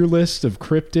a tier list of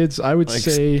cryptids, I would Like,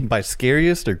 say by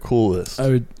scariest or coolest? I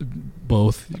would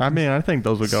both. I mean, I think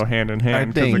those would go hand in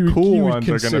hand think because You the cool would ones are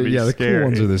going to consider- be yeah, the scary. cool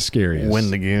ones are the scariest.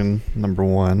 Wendigoon, number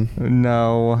one.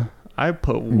 No, I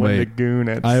put Wait, Wendigoon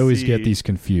at I always C. get these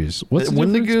confused. What's the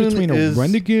Wendigoon difference between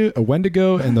a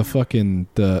Wendigo and the fucking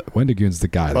the Wendigoon's the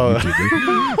guy, the Oh.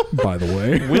 YouTuber, by the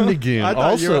way. Wendigoon, I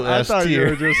thought also I S thought you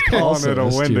were tier. just calling Also it a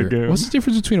S tier. Wendigoon. What's the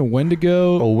difference between a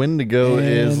Wendigo A Wendigo and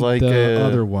is like the a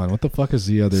other one? What the fuck is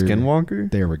the other?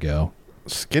 Skinwalker. There we go.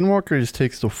 Skinwalker just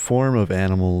takes the form of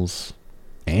animals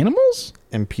Animals?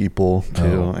 and people too,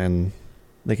 Oh. and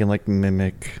they can like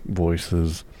mimic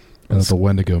voices. And the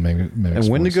Wendigo mimics And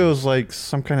Wendigo voices. is like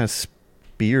some kind of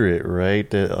spirit, right?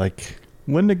 That like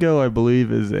Wendigo, I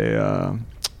believe, is a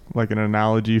like an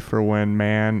analogy for when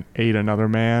man ate another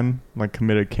man, like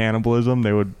committed cannibalism.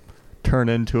 They would turn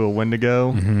into a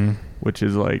Wendigo, Mhm. which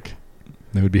is like,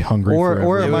 They would be hungry. or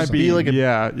forever it It might would be be like a-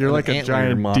 yeah, you're an like a antler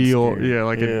giant monster. deal, yeah,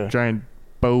 like Yeah. a giant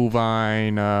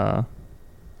bovine.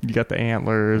 You got the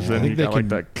antlers, I and think you they got like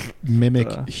can the. mimic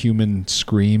uh, human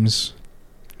screams.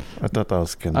 I thought that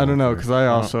was Skinwalker. I don't know, because I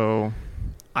also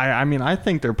I mean, I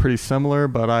think they're pretty similar,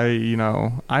 but I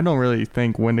don't really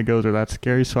think Wendigos are that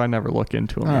scary, so I never look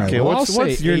into them. All right, Okay, well, what's I'll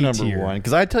say your A number tier. one?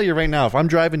 Because I tell you right now, if I'm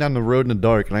driving down the road in the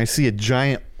dark and I see a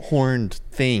giant horned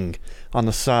thing on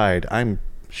the side, I'm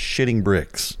shitting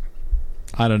bricks.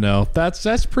 I don't know.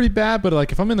 That's pretty bad, but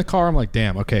like if I'm in the car, I'm like,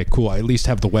 damn, okay, cool. I at least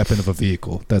have the weapon of a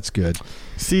vehicle. That's good.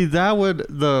 See,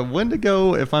 the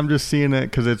Wendigo, if I'm just seeing it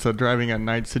because it's a driving at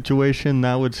night situation,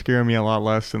 that would scare me a lot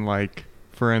less than, like,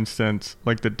 for instance,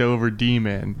 like the Dover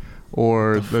Demon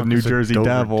or the New Jersey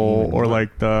Devil or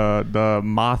like the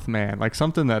Mothman, like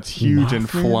something that's huge and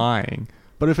flying.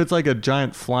 But if it's like a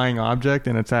giant flying object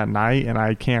and it's at night and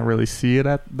I can't really see it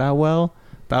that well,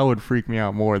 that would freak me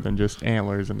out more than just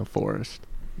antlers in the forest.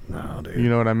 No, dude. You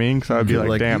know what I mean? So I'd be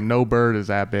like, damn, no bird is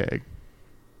that big.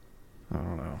 I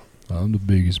don't know. I'm the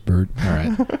biggest bird. All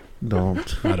right.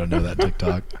 Don't. I don't know that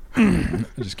TikTok. I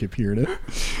just keep hearing it.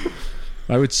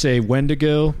 I would say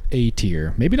Wendigo, A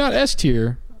tier. Maybe not S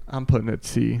tier. I'm putting it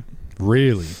C.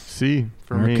 Really? C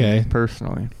for me,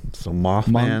 personally. So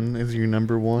Mothman is your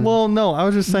number one? Well, no, I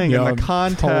was just saying in the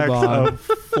context hold on. of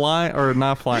flying, or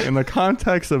not flying, in the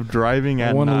context of driving at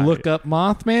I want to night. look up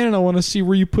Mothman, and I want to see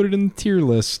where you put it in the tier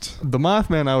list. The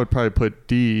Mothman, I would probably put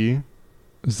D.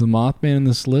 Is the Mothman in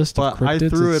this list? But of I cryptids?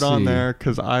 threw Let's it on see. there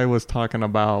because I was talking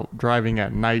about driving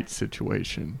at night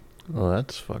situation. Oh,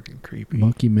 that's fucking creepy.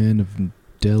 Monkey Man of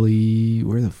Delhi.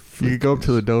 Where the fuck? You could go up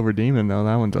to the Dover Demon, though.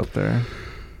 That one's up there.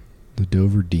 The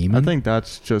Dover Demon? I think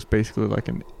that's just basically like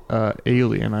an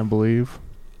alien, I believe.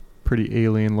 Pretty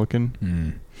alien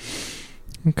looking.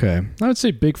 Okay. I would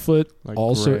say Bigfoot, Like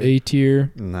also gray. A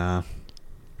tier. Nah.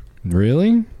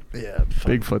 Really? Yeah.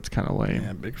 Bigfoot's kind of lame.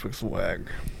 Yeah, Bigfoot's wag.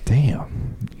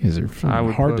 Damn. You guys are I fucking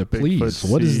would hard to put please. Bigfoot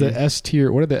What is C. the S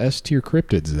tier? What are the S tier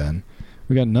cryptids then?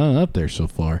 We got none up there so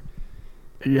far.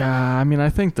 Yeah, I mean,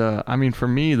 for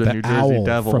me, the The New Jersey owl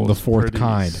Devil from the is fourth pretty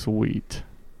kind. sweet.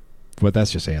 But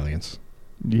that's just aliens.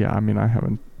 Yeah, I mean, I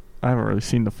haven't really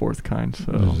seen the fourth kind,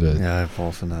 so. There's a- Yeah, I've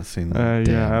also not seen that.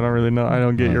 Yeah, Damn. I don't really know. I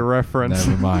don't get your reference.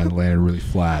 Never mind. Landed really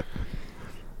flat.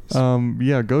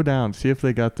 Yeah, go down. See if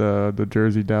they got the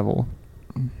Jersey Devil.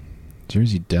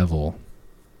 Jersey Devil.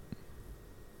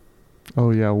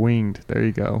 Oh yeah, winged. There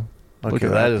you go. Look Okay,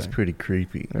 at that that is thing. pretty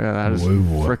creepy. Yeah, that is Whoa.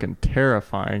 freaking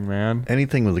terrifying, man.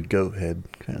 Anything with a goat head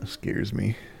kind of scares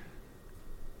me.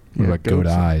 What about goat goats.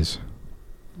 eyes?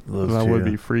 Those That two, would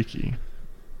be freaky.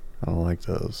 I don't like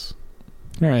those.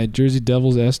 All right, Jersey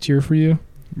Devil's S tier for you.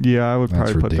 Yeah, I would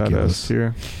That's probably put that ridiculous. as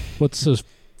tier. What's so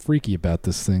freaky about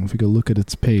this thing? If we go look at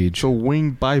its page. It's a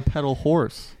winged bipedal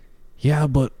horse. Yeah,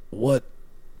 but what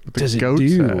With the does it goat's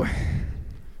do? head.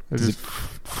 It Does just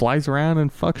flies around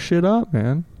and fucks shit up,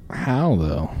 man. How,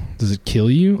 though? Does it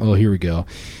kill you? Oh, here we go.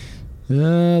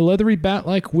 Leathery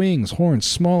bat-like wings, horns,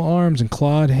 small arms, and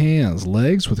clawed hands.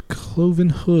 Legs with cloven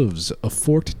hooves, a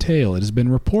forked tail. It has been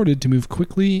reported to move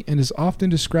quickly and is often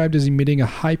described as emitting a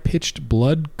high-pitched,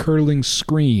 blood-curdling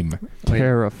scream. Wait.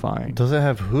 Terrifying. Does it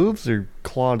have hooves or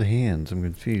clawed hands? I'm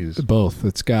confused. Both.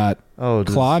 It's got... Oh,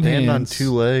 does Clawed it stand on hands.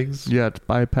 2 legs? Yeah, it's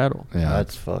bipedal. Yeah,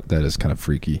 That's fucked. that is kind of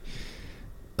freaky.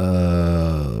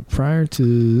 Prior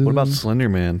to... What about Slender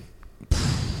Man?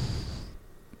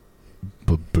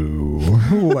 Boo.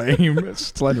 Lame.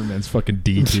 Slenderman's fucking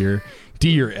D tier.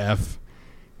 D or F.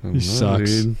 I don't He know,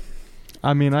 sucks. dude.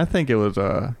 I mean, I think it was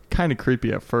kind of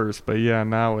creepy at first, but yeah,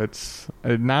 now it's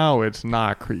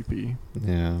not creepy.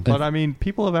 Yeah. But I mean,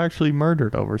 people have actually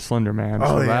murdered over Slender Man, Oh,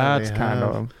 so yeah, that's they kind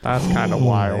have. of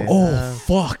wild. Oh,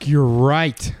 fuck. You're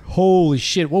right. Holy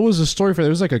shit. What was the story for that? There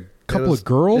was like a couple of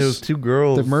girls It was 2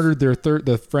 girls. that murdered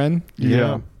the friend.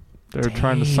 Yeah. They're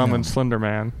trying to summon Damn. Slender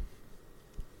Man.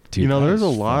 Dude, You know, that there's a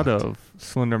is lot fucked. of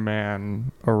Slender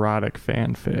Man erotic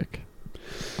fanfic.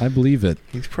 I believe it.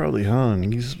 He's probably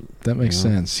hung. He's That makes Yeah.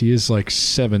 sense. He is like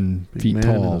 7 big feet man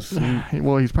in tall. a suit.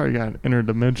 Well, he's probably got an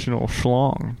interdimensional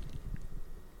schlong.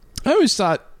 I always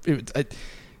thought, you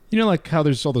know, like how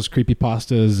there's all those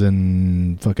creepypastas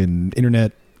and fucking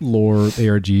internet lore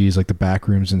ARGs, like the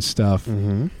backrooms and stuff.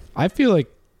 Mm-hmm. I feel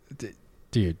like,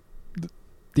 dude,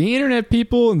 the internet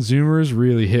people and Zoomers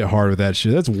really hit hard with that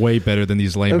shit. That's way better than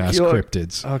these lame ass Okay,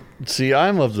 cryptids. See,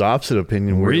 I'm of the opposite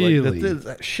opinion. Where Really? Like,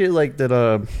 that shit like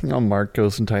that,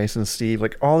 Marcos and Tyson and Steve,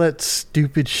 like all that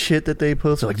stupid shit that they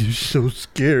post, like, it's so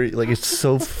scary. Like, it's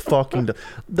so fucking.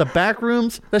 The back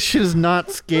rooms, that shit is not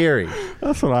scary.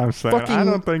 That's what I'm saying. Fucking I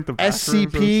don't think the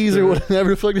SCPs or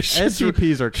whatever the fuck the shit.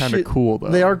 SCPs are kind of shit- cool though.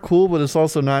 They are cool, but it's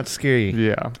also not scary.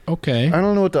 Yeah. Okay. I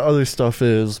don't know what the other stuff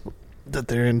is that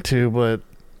they're into, but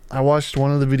I watched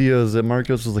one of the videos that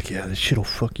Marcos was like, yeah, this shit'll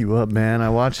fuck you up, man. I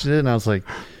watched it and I was like,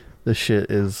 This shit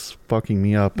is fucking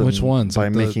me up. Which ones? By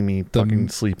making me fucking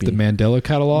sleepy. The Mandela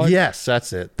catalog? Yes,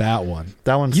 that's it. That one.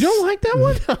 That one. You don't like that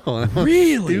one? No, that one's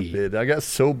Really? stupid. I got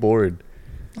so bored.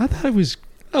 I thought it was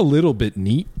a little bit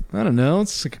neat. I don't know.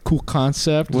 It's like a cool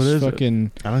concept. What is it? I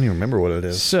don't even remember what it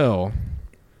is. So,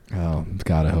 oh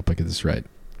God, I hope I get this right.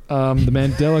 The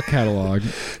Mandela catalog,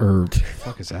 or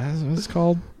fuck is that? What it's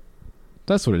called?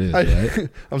 That's what it is, right?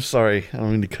 I'm sorry. I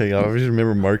don't mean to cut you off. I just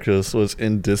remember Marcos was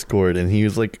in Discord and he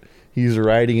was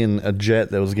riding in a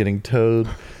jet that was getting towed.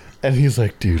 And he's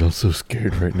like, dude, I'm so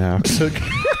scared right now. Because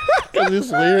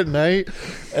it's late at night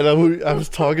and I was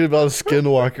talking about a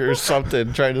skinwalker or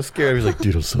something, trying to scare him. He's like,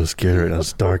 dude, I'm so scared right now.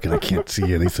 It's dark and I can't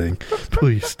see anything.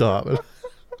 Please stop.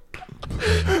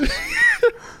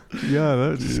 Yeah,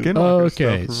 that skinwalker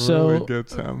okay, stuff so really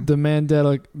gets him. the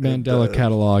Mandela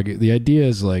catalog, the idea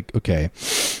is like, okay,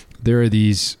 there are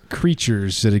these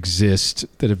creatures that exist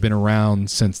that have been around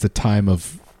since the time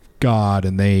of God,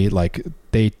 and they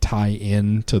tie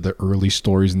in to the early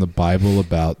stories in the Bible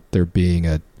about there being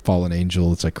a fallen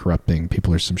angel that's like corrupting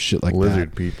people or some shit like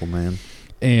Lizard that. people, man.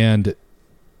 And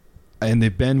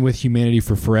they've been with humanity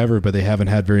for forever, but they haven't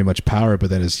had very much power. But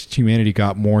then as humanity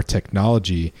got more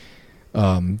technology,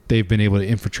 they've been able to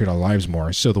infiltrate our lives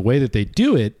more. So the way that they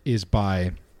do it is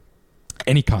by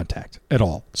any contact at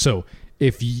all. So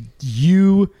if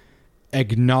you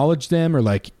acknowledge them or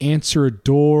like answer a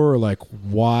door or like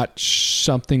watch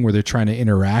something where they're trying to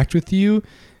interact with you,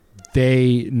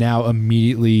 they now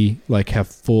immediately like have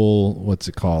full, what's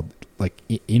it called? Like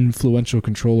influential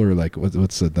control, or like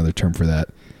what's another term for that?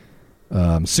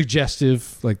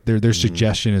 Suggestive. Like their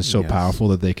suggestion is so powerful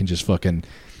that they can just fucking...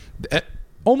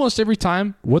 Almost every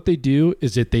time, what they do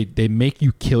is that they make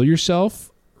you kill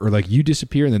yourself or like you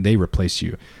disappear and then they replace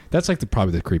you. That's like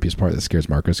probably the creepiest part that scares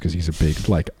Marcos because he's a big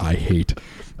like I hate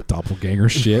doppelganger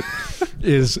shit.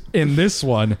 Is in this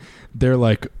one they're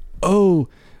like, oh,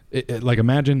 like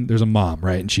imagine there's a mom,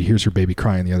 right, and she hears her baby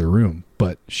crying in the other room,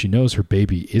 but she knows her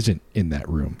baby isn't in that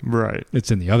room. Right.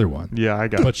 It's in the other one. Yeah, I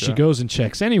got. But she goes and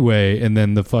checks anyway, and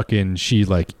then she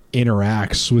like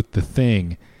interacts with the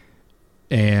thing.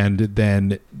 And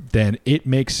then it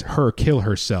makes her kill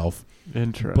herself.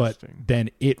 Interesting. But then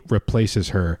it replaces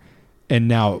her. And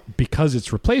now, because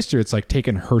it's replaced her, it's like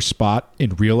taken her spot in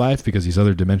real life because these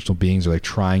other dimensional beings are like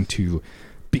trying to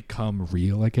become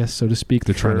real, I guess, so to speak.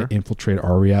 They're trying to infiltrate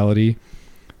our reality.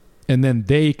 And then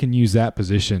they can use that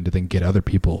position to then get other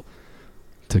people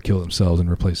to kill themselves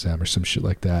and replace them or some shit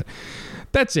like that.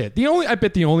 That's it. I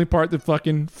bet the only part that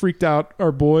fucking freaked out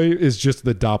our boy is just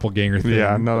the doppelganger thing.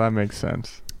 Yeah, no, that makes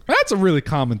sense. That's a really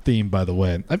common theme, by the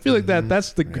way. I feel like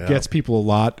that's gets people a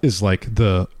lot is like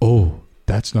the, oh,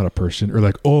 that's not a person, or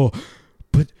like, oh,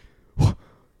 but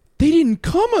they didn't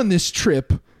come on this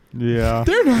trip. Yeah.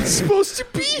 They're not supposed to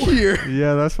be here.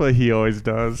 Yeah, that's what he always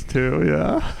does too.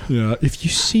 Yeah. Yeah. If you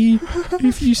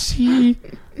see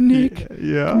Nick,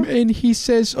 yeah, and he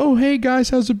says, oh, hey guys,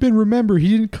 how's it been? Remember, he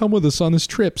didn't come with us on this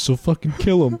trip, so fucking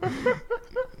kill him.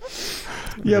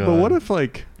 Yeah, but what if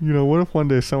what if one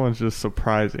day someone's just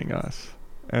surprising us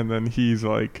and then he's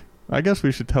like, I guess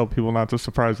we should tell people not to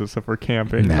surprise us if we're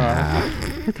camping. Nah.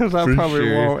 Because that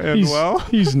probably won't end well.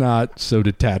 He's not so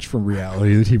detached from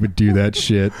reality that he would do that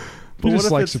shit. He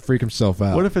just likes to freak himself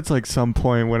out. What if it's like some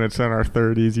point when it's in our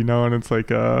 30s, and it's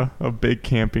like a big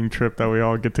camping trip that we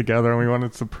all get together and we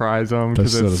want to surprise him? That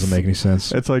still doesn't make any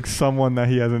sense. It's like someone that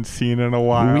he hasn't seen in a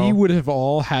while. We would have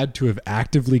all had to have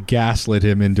actively gaslit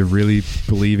him into really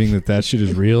believing that shit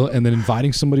is real, and then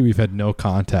inviting somebody we've had no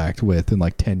contact with in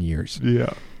like 10 years.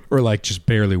 Yeah. Or like just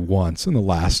barely once in the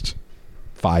last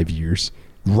 5 years,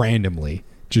 randomly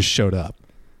just showed up.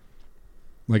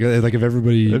 Like if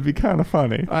everybody... It'd be kind of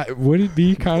funny. Would it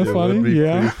be kind of funny? It would be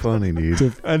yeah. pretty funny,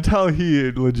 dude. Until he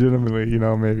legitimately,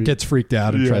 maybe... gets freaked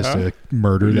out and tries to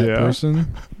murder that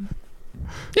person.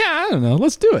 Yeah, I don't know.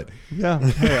 Let's do it. Yeah.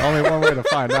 Hey, only one way to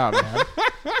find out, man.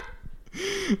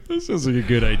 That sounds like a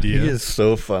good idea. He is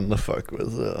so fun to fuck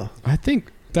with, though. I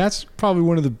think that's probably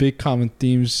one of the big common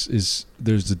themes is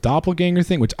there's the doppelganger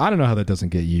thing, which I don't know how that doesn't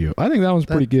get you. I think that one's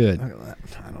pretty good. I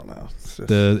don't know. Just...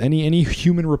 any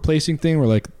human replacing thing where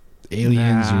like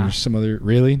aliens or some other...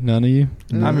 Really? None of you?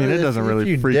 No. I mean, it doesn't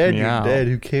really freak me out. You're dead.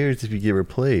 Who cares if you get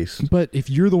replaced? But if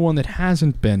you're the one that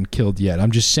hasn't been killed yet,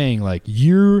 I'm just saying, like,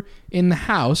 you're in the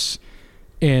house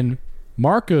and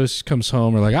Marcos comes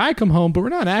home, or like I come home, but we're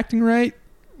not acting right.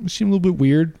 We seem a little bit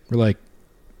weird. We're like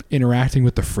interacting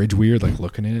with the fridge weird, like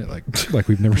looking at it like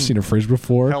we've never seen a fridge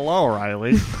before. Hello,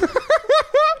 Riley.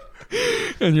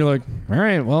 And you're like, all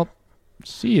right, well,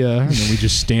 see ya. And then we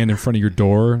just stand in front of your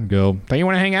door and go, don't you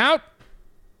want to hang out?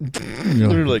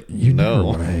 They're like, you never no.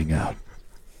 want to hang out.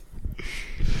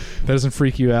 doesn't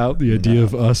freak you out, the idea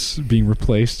of us being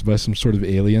replaced by some sort of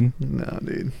alien? No,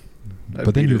 dude. I'd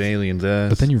But then beat an you're- alien's ass.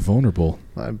 But then you're vulnerable.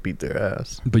 I'd beat their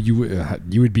ass. But you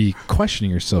would be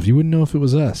questioning yourself. You wouldn't know if it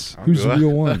was us. Who's the real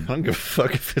I one? don't give a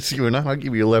fuck if it's you or not. I'll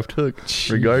give you a left hook,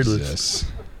 regardless.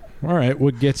 Jesus. All right,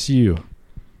 what gets you?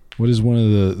 What is one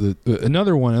of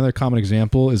another common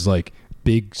example is like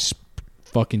big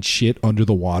fucking shit under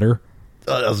the water.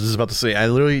 I was just about to say, I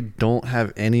literally don't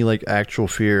have any like actual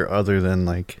fear other than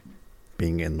like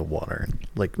being in the water.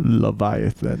 Like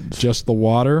Leviathans. Just the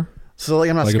water? So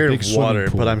like I'm not Like a scared big of swimming water,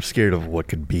 pool. but I'm scared of what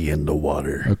could be in the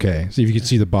water. Okay, so if you can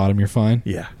see the bottom, you're fine?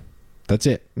 Yeah. That's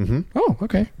it? Mm-hmm. Oh,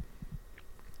 okay.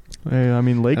 Hey, I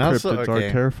mean, lake And also, cryptids okay.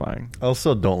 are terrifying. I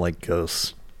also don't like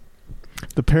ghosts.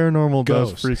 The paranormal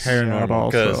Ghosts. does freak me Paranormal out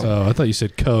also. ghosts. Oh, I thought you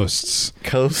said coasts.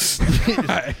 Coasts?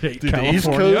 I hate Dude, the East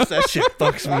Coast, that shit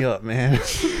fucks me up, man.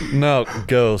 No,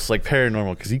 ghosts, like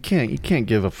paranormal, because you can't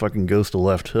give a fucking ghost a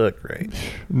left hook, right?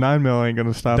 9 mil ain't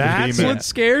gonna stop a That's demon. what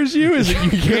scares you? Is that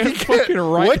you can't fucking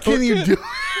right What can hook you it? do?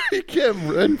 You can't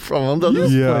run from them. They'll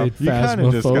just- Yeah, played you kind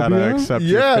of just gotta Phasmophobia? accept yeah,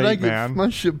 your and I fate, get man. my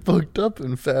shit fucked up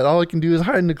and fat. All I can do is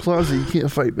hide in the closet. You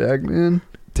can't fight back, man.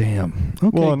 Damn. Okay,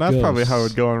 Well, and that's probably how it would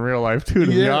ghosts. go in real life too.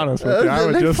 To be honest with you, I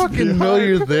would they just fucking know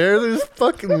you're there. They're just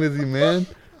fucking with you, man.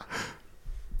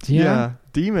 Yeah,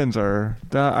 demons are.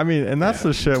 I mean, and that's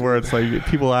the shit where it's like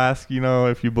people ask,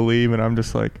 if you believe, and I'm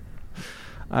just like,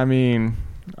 I mean,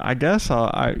 I guess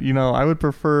I would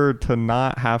prefer to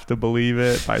not have to believe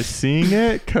it by seeing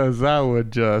it, because that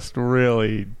would just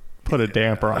really put a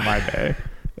damper on my day.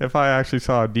 If I actually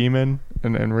saw a demon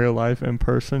in real life in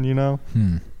person,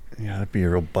 Yeah, that'd be a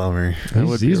real bummer. That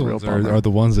would be These a real ones bummer. are the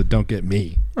ones that don't get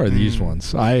me. Are these Mm.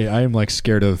 ones? I am like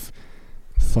scared of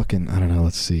fucking. I don't know.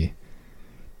 Let's see.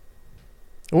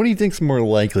 What do you think's more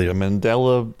likely, a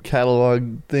Mandela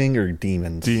catalog thing or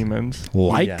demons? demons.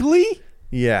 Likely?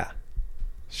 Yeah.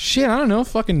 Shit, I don't know.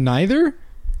 Fucking neither.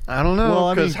 I don't know. Well,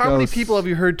 I Because mean, how many ghosts- people have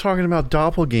you heard talking about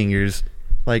doppelgangers,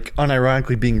 like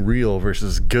unironically being real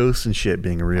versus ghosts and shit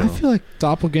being real? I feel like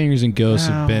doppelgangers and ghosts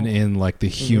have been Wow. in like the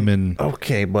human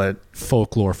Okay, but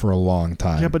folklore for a long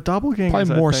time. Yeah, but doppelgangers.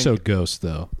 probably I more think- so ghosts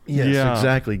though. yes, Yeah.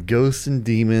 exactly. Ghosts and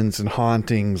demons and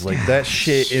hauntings, like that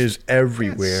shit is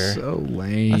everywhere. So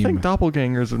lame. I think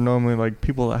doppelgangers are normally like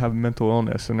people that have mental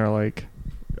illness and they're like,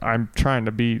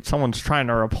 someone's trying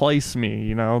to replace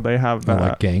me. They have Or that.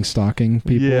 like gang stalking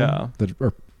people. Yeah. That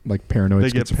are like paranoid they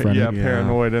get schizophrenic. Yeah.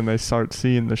 paranoid and they start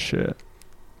seeing the shit.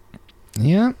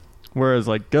 Yeah. Whereas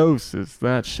like ghosts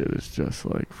that shit is just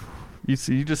like you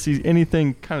just see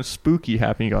anything kind of spooky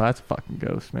happen, you go, that's a fucking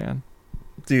ghost, man.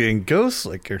 Dude, and ghosts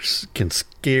like can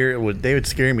scare. They would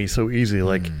scare me so easily.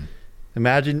 Like,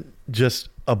 imagine just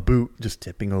a boot just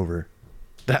tipping over.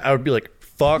 That I would be like,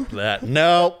 fuck that.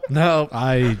 No.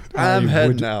 I'm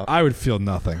heading out. I would feel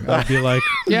nothing. I'd be like,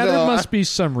 yeah, No, there must be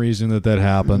some reason that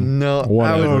happened. No,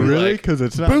 Whatever. I Oh, would be really? like, Because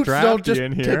it's not boots don't drafty just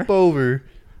in here. tip over.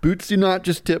 Boots do not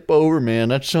just tip over, man.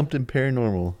 That's something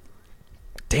paranormal.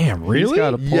 Damn, He's really?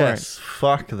 got a point. Yes,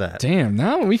 fuck that. Damn,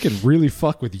 now we could really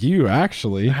fuck with you,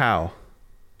 actually. How?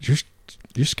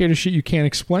 You're scared of shit you can't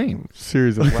explain.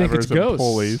 Series of You think levers it's and ghosts.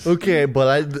 pulleys. Okay,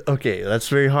 but that's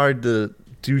very hard to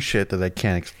do shit that I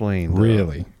can't explain. though.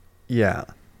 Really? Yeah.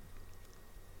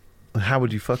 How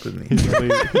would you fuck with me?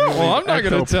 Well, I'm not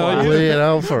gonna tell you. Lay it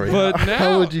out for me. But now,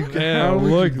 how would you? yeah, how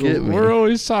would look, you get me? we're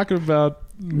always talking about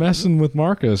messing with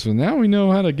Marcos, and now we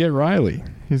know how to get Riley.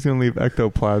 He's gonna leave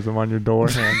ectoplasm on your door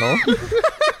handle.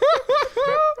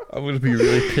 I'm gonna be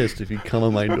really pissed if you come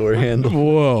on my door handle.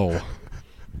 Whoa.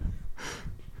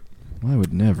 I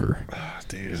would never.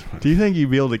 Dude. Do you think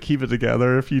you'd be able to keep it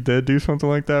together if you did do something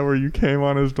like that, where you came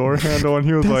on his door handle and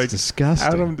he was That's like, disgusting.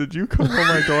 "Adam, did you come on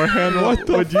my door handle?" What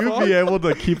the Would you be able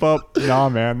to keep up? Nah,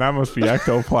 man, that must be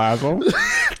ectoplasm.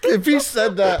 If he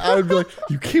said that, I would be like,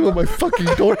 "You came on my fucking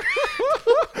door."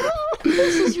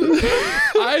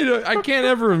 I can't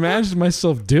ever imagine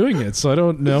myself doing it, so I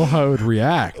don't know how I would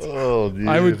react. Oh, dude.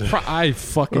 I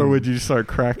fucking. Or would you start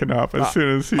cracking up as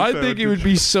soon as he I said think it would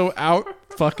be so out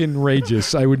fucking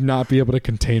rageous. I would not be able to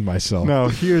contain myself. No,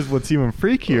 here's what's even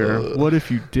freakier. What if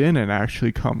you didn't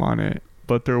actually come on it,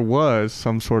 but there was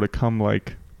some sort of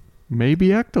like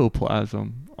maybe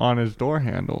ectoplasm on his door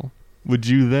handle? Would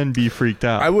you then be freaked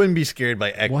out? I wouldn't be scared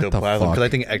by What the ectoplasm fuck? because I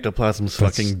think ectoplasm's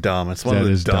That's- fucking dumb. It's one that of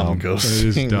the is dumb dumb. ghost That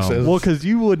is things. dumb. Well, because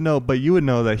you would know, but you would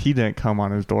know that he didn't come on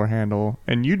his door handle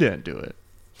and you didn't do it.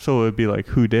 So it would be like,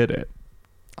 who did it?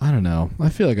 I don't know. I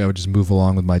feel like I would just move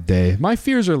along with my day. My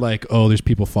fears are like, oh, there's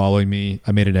people following me.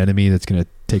 I made an enemy that's going to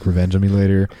take revenge on me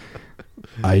later.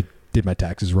 I did my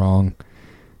taxes wrong.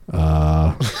 Okay,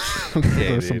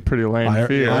 Those are some dude. pretty lame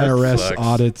fears. that IRS sucks.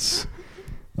 audits.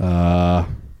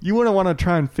 You wouldn't want to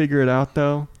try and figure it out,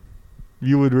 though.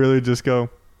 You would really just go,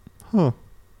 huh.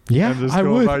 Yeah, I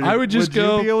would. I would just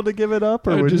go. Would you be able to give it up,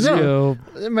 or would just go?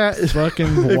 Fucking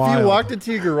if wild. You walked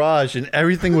into your garage and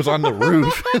everything was on the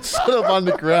roof instead of on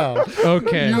the ground,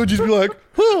 okay, you would just be like,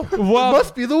 "Well, it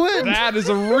must be the wind." That is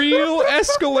a real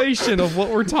escalation of what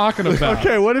we're talking about.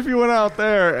 Okay, what if you went out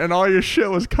there and all your shit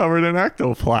was covered in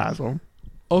ectoplasm?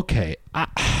 Okay,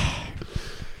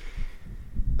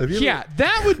 yeah,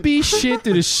 that would be shit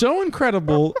that is so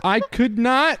incredible. I could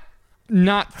not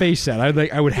face that.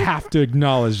 I would have to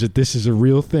acknowledge that this is a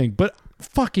real thing. But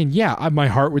fucking yeah, my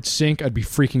heart would sink. I'd be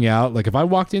freaking out. Like if I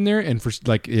walked in there and for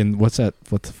like in what's the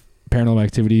Paranormal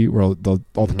Activity where all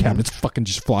the cabinets fucking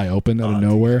just fly open out of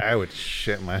nowhere. Dude, I would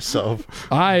shit myself.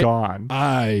 Gone.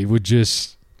 I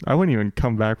wouldn't even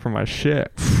come back from my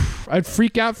shit. I'd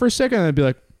freak out for a second and I'd be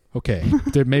like, okay,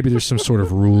 maybe there's some sort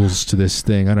of rules to this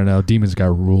thing. I don't know. Demons got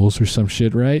rules or some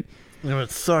shit, right? You know,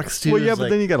 it sucks too. Well, yeah, but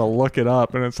then you got to look it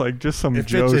up, and it's like just some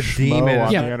Joe Schmo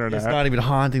on the internet. It's not even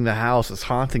haunting the house; it's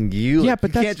haunting you. Yeah, like,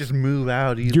 but you can't just move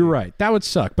out either. You're right. That would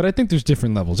suck. But I think there's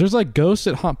different levels. There's like ghosts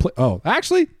that haunt. Oh,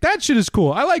 actually, that shit is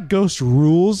cool. I like ghost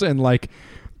rules and like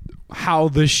how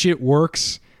this shit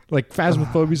works. Like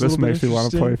Phasmophobia. This makes me want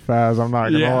to play Phas. I'm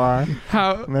not gonna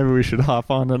lie. Maybe we should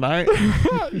hop on tonight.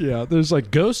 Yeah, there's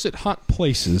like ghosts that haunt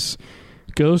places,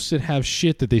 ghosts that have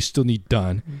shit that they still need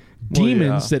done.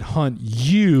 Demons that hunt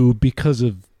you because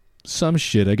of some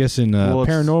shit. I guess in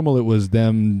Paranormal it was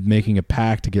them making a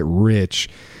pact to get rich.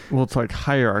 Well, it's like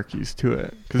hierarchies to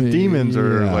it because demons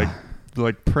are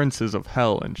like princes of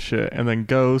hell and shit, and then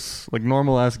ghosts, like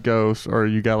normal ass ghosts, or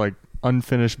you got like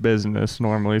unfinished business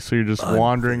normally, so you're just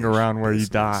wandering around where you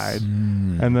died.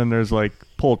 And then there's like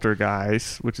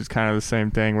poltergeist, which is kind of the same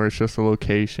thing, where it's just a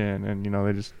location, and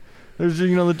there's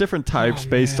the different types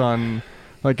based on.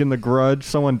 Like in The Grudge,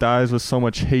 someone dies with so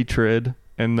much hatred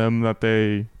in them that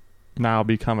they now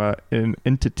become an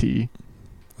entity.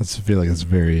 I feel like it's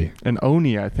very... An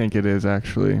Oni, I think it is,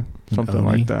 actually. Something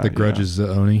like that. The Grudge is the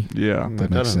Oni? Yeah. That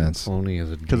makes sense. Oni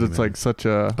is a demon. Because it's like such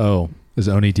a... Oh, is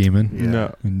Oni demon?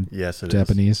 Yeah. No. Yes, it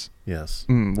Japanese? is. Yes.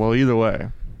 Well, either way.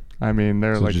 I mean,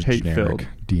 they're like hate-filled.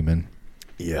 Demon.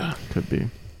 Yeah. Could be.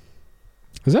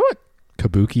 Is that what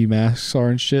kabuki masks are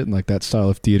and shit, and like that style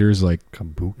of theater is like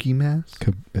kabuki masks?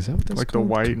 Is that what that's like called? The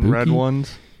white kabuki? and red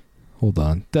ones? Hold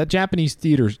on. That Japanese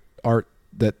theater art,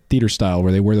 that theater style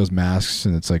where they wear those masks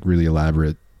and it's like really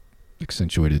elaborate,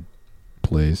 accentuated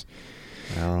plays.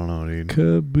 I don't know, dude.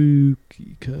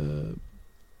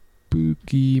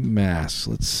 Kabuki masks.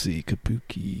 Let's see.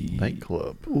 Kabuki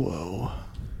nightclub. Whoa.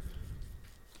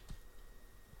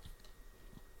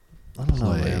 I don't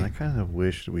know, man. I kind of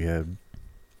wish we had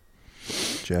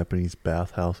Japanese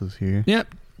bathhouses here.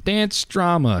 Yep. Dance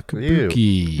drama.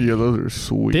 Kabuki. Yeah, those are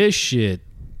sweet. This shit.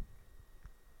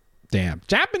 Damn.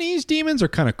 Japanese demons are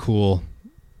kind of cool.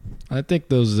 I think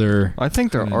those are... I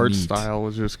think their art style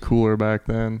was just cooler back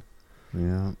then.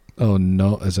 Yeah. Oh,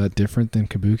 no. Is that different than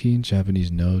Kabuki?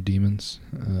 Japanese no demons?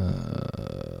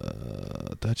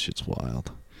 That shit's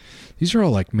wild. These are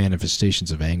all like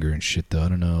manifestations of anger and shit, though. I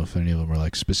don't know if any of them are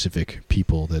like specific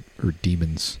people that are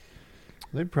demons.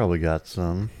 They probably got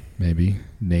some. Maybe.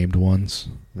 Named ones.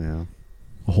 Yeah.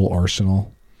 A whole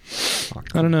arsenal.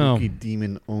 I don't know.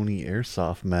 Demon Oni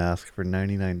airsoft mask for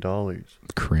 $99.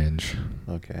 Cringe.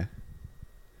 Okay.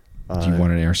 Do you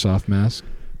want an airsoft mask?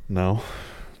 No.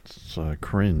 It's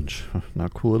cringe.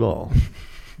 Not cool at all.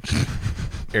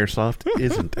 Airsoft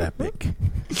isn't epic.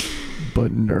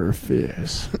 But Nerf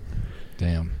is.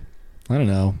 Damn. I don't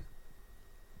know.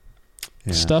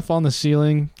 Yeah. Stuff on the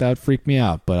ceiling, that would freak me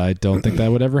out, but I don't think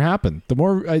that would ever happen.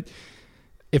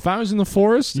 If I was in the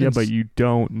forest... Yeah, but you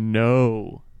don't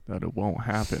know that it won't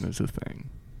happen is the thing.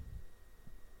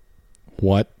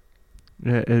 What?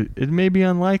 Yeah, it may be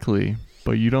unlikely,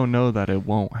 but you don't know that it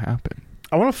won't happen.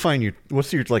 I want to find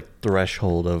what's your like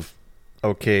threshold of,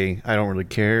 okay, I don't really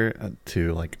care,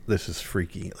 to like, this is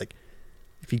freaky. Like,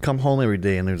 if you come home every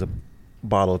day and there's a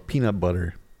bottle of peanut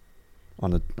butter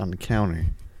on the counter...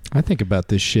 I think about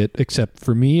this shit, except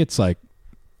for me, it's like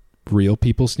real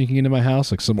people sneaking into my house,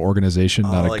 like some organization,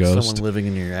 not a ghost. Someone living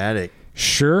in your attic.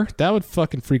 Sure, that would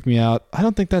fucking freak me out. I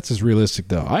don't think that's as realistic,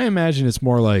 though. I imagine it's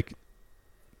more like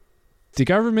the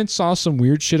government saw some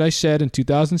weird shit I said in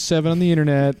 2007 on the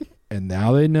internet, and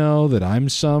now they know that I'm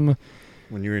some...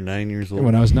 When you were 9 years old?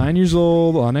 When I was 9 years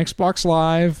old on Xbox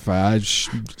Live, I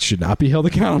should not be held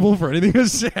accountable for anything I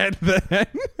said then.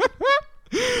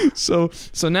 So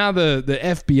now the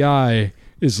FBI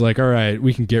is like, all right,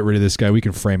 we can get rid of this guy. We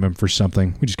can frame him for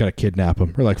something. We just got to kidnap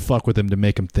him or like fuck with him to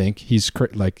make him think he's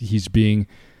being,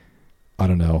 I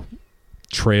don't know,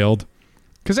 trailed.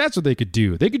 Because that's what they could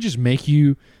do. They could just make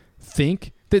you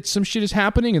think that some shit is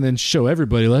happening and then show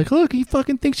everybody like, look, he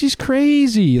fucking thinks he's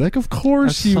crazy. Like, of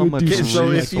course That's so would much do some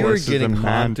So shit. if you were getting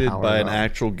haunted manpower, by an though.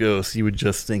 actual ghost, you would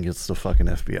just think it's the fucking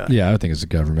FBI. Yeah, I would think it's the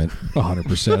government.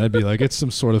 100%. I'd be like, it's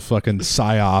some sort of fucking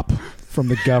psyop from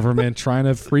the government trying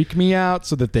to freak me out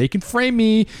so that they can frame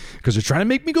me because they're trying to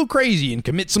make me go crazy and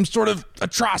commit some sort of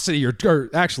atrocity. Or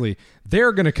actually,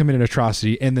 they're going to commit an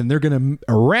atrocity and then they're going to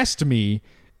arrest me.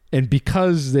 And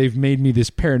because they've made me this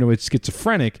paranoid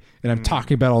schizophrenic and I'm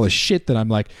talking about all this shit that I'm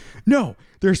like, no,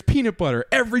 there's peanut butter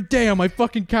every day on my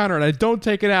fucking counter and I don't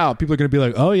take it out. People are going to be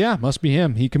like, oh, yeah, must be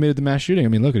him. He committed the mass shooting. I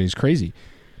mean, look at him. He's crazy.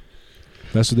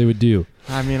 That's what they would do.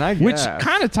 I mean, I Which guess.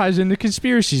 kind of ties into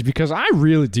conspiracies because I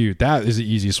really do. That is the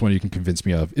easiest one you can convince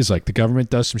me of. Is like the government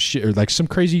does some shit or like some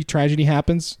crazy tragedy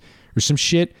happens or some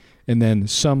shit. And then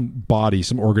some body,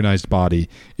 some organized body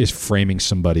is framing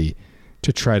somebody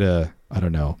to try to, I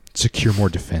don't know, secure more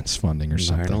defense funding or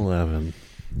something. 9/11.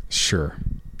 Sure.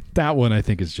 That one I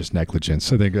think is just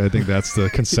negligence. I think that's the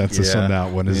consensus Yeah. on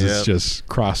that one is Yep. it's just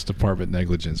cross department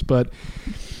negligence. But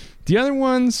the other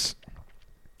ones,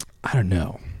 I don't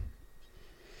know.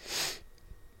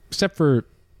 Except for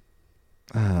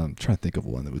I'm trying to think of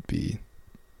one that would be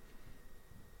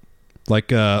like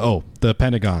the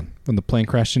Pentagon when the plane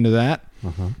crashed into that.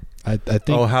 Uh-huh. I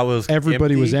think How was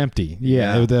everybody was empty.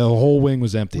 Yeah, Yeah. the whole wing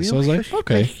was empty. So I was like,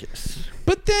 okay. Suspicious.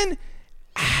 But then,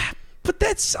 but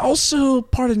that's also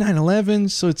part of 9/11.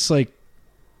 So it's like,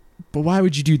 but why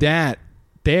would you do that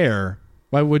there?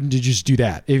 Why wouldn't you just do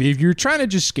that? If you're trying to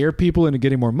just scare people into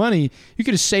getting more money, you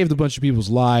could have saved a bunch of people's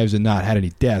lives and not had any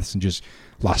deaths and just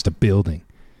lost a building.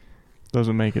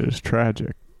 Doesn't make it as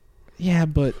tragic. Yeah,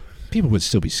 but people would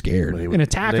still be scared. They An would-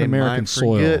 attack on they American might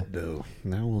soil. forget, though.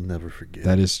 Now we'll never forget.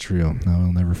 That is true. I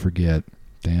will never forget.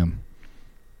 Damn.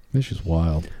 This is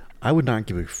wild. I would not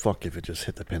give a fuck if it just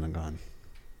hit the Pentagon.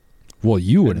 Well,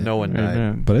 you And wouldn't. no one died.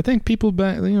 Amen. But I think people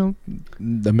back,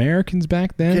 Americans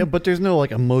back then. Yeah, but there's no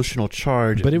like emotional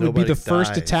charge. But if it would be nobody the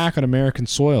first dies. attack on American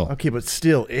soil. Okay, but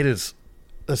still, it is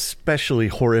especially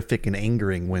horrific and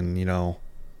angering when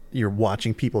you're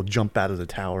watching people jump out of the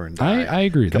tower and die. I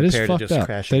agree. That is compared to fucked just up.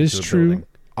 crashing That is into a true. building.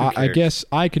 Who I cares? guess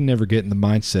I can never get in the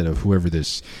mindset of whoever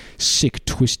this sick,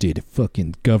 twisted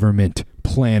fucking government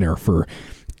planner for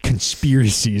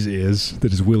conspiracies is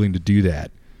that is willing to do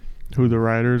that. Who the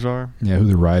writers are? Yeah, who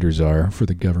the writers are for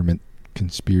the government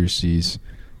conspiracies.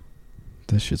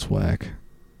 That shit's whack.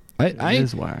 It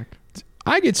is whack.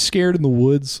 I get scared in the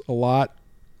woods a lot,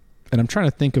 and I'm trying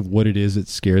to think of what it is that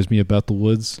scares me about the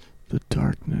woods. The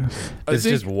darkness. It's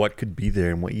just what could be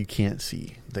there and what you can't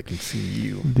see that can see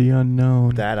you. The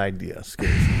unknown. That idea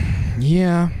scares me.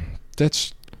 Yeah,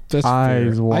 that's Eyes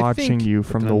fair. I watching think you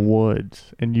from the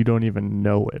woods, and you don't even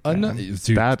know it. man.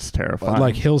 dude, That's terrifying.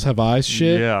 like Hills Have Eyes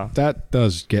shit. Yeah. That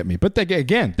does get me. But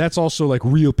again, that's also like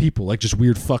real people, like just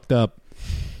weird, fucked up.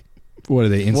 What are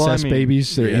they? Incest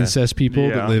babies? They're yeah. incest people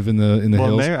that live in the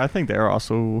well, hills. I think they're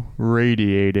also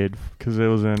radiated because it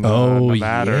was in Oh,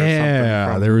 Nevada yeah.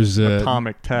 or something. There was a-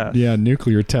 atomic test. Yeah,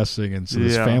 nuclear testing, and so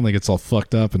this Yeah. family gets all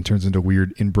fucked up and turns into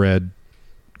weird inbred,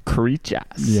 Creatures.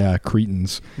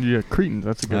 cretins. Yeah, cretins.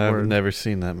 That's a good I've word. never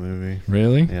seen that movie.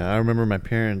 Really? Yeah, I remember my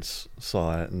parents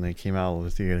saw it and they came out of the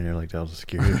theater and they're like, "That was the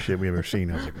scariest shit we ever seen."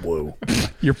 I was like, "Whoa,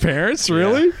 Your parents? Yeah.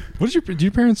 Really? What did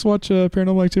your parents watch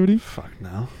Paranormal Activity? fuck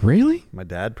no." Really? My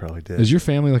dad probably did. Is your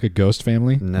family like a ghost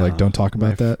family? No. Like, don't talk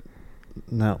about My that?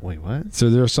 No, wait, what?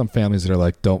 So there are some families that are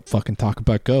like, don't fucking talk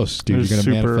about ghosts, dude. There's You're going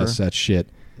to super- manifest that shit.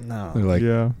 No. They're like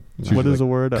yeah. super, What is like, the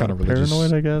word? kinda religious.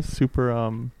 Paranoid, I guess.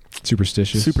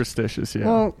 superstitious. Superstitious. Yeah.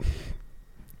 Well,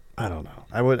 I don't know.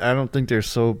 I don't think they're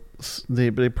so. They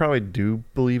probably do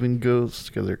believe in ghosts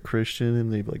because they're Christian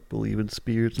and they like believe in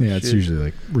spirits. And Yeah, shit. it's usually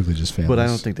like religious families. But I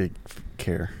don't think they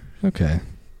care. Okay.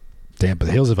 Damn, but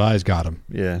Hills Have Eyes got him.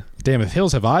 Yeah. Damn, if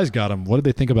Hills Have Eyes got him, what did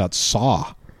they think about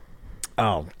Saw?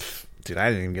 Oh, dude, I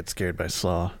didn't even get scared by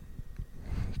Saw.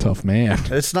 Tough man.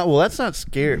 It's not. Well, that's not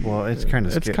scared. Well, it's kind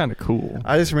of. it's kind of cool.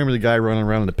 I just remember the guy running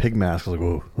around in a pig mask. I was like,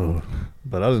 whoa, whoa.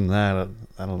 But other than that,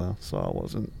 I don't know. Saw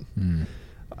wasn't. Hmm.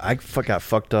 I got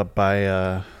fucked up by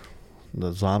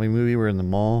the zombie movie. We're in the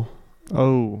mall.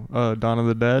 Oh, Dawn of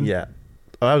the Dead. Yeah,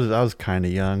 I was kind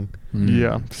of young,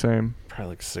 Yeah. Same.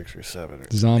 probably like 6 or 7. Or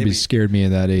Zombies maybe. scared me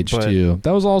at that age But- too.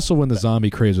 That was also when the zombie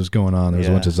craze was going on. There was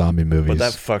a Yeah. bunch of zombie movies. But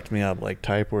that fucked me up, like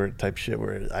type shit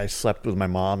where I slept with my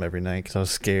mom every night because I was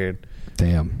scared.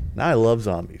 Damn. Now I love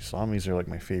zombies. Zombies are like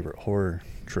my favorite horror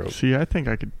trope. See, I think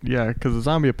I could. Yeah, because the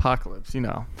zombie apocalypse.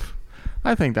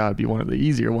 I think that would be one of the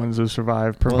easier ones to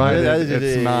survive, provided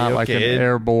it's not like an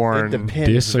airborne. It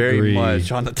depends very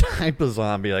much on the type of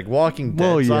zombie. Like Walking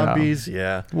Dead zombies,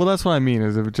 yeah. Well, that's what I mean.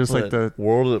 Is it just like the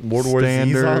World War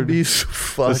Z zombies?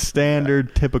 The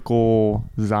standard, typical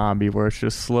zombie where it's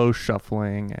just slow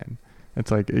shuffling and it's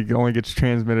like it only gets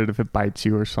transmitted if it bites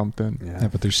you or something. Yeah,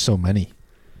 but there's so many.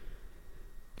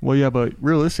 Well, yeah, but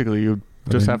realistically, you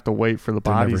just have to wait for the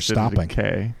bodies to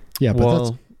decay. Yeah, but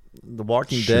that's... The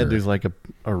Walking Dead, there's like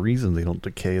a reason they don't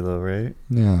decay, though, right?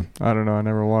 Yeah. I don't know. I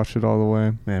never watched it all the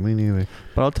way. Yeah, me neither.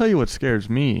 But I'll tell you what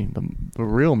scares me the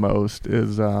real most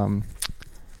is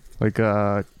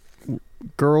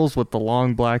girls with the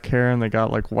long black hair and they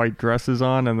got like white dresses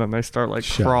on and then they start like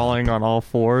crawling on all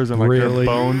fours and like their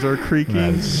bones are creaking.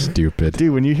 That's stupid.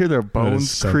 Dude, when you hear their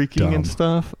bones creaking dumb. And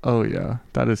stuff, oh yeah,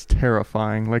 that is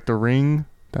terrifying. Like The Ring,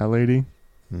 that lady.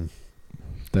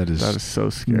 That is so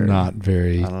scary. Not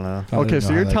very... I don't know. Okay,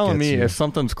 so you're telling me if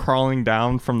something's crawling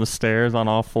down from the stairs on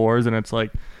all fours and it's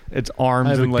like its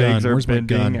arms and legs are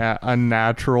bending at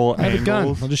unnatural angles. I have a gun.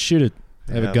 I'll just shoot it.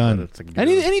 I have a gun.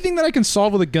 Anything that I can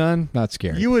solve with a gun, not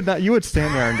scary. You would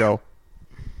stand there and go...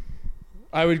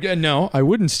 I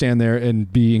wouldn't stand there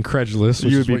and be incredulous,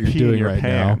 which is what you're doing right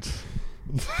now.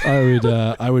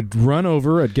 I would run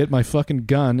over, I'd get my fucking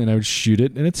gun, and I would shoot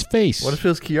it in its face. What if it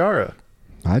was Kiara?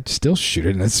 I'd still shoot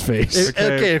it in its face. If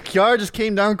Kiara just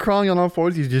came down crawling on all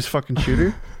fours, you just fucking shoot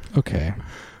her? Okay.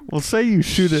 Well, say you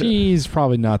shoot it. She's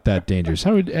probably not that dangerous.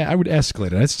 I would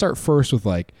escalate it. I'd start first with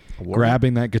like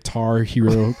grabbing that Guitar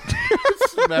Hero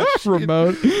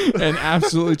remote and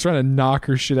absolutely trying to knock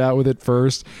her shit out with it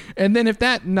first. And then if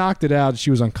that knocked it out,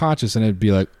 she was unconscious, and it'd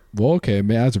be like, well, okay,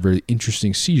 man, that's a very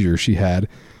interesting seizure she had.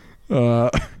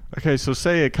 Okay, so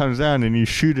say it comes down and you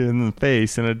shoot it in the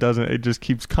face and it just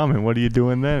keeps coming. What are you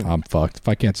doing then? I'm fucked. If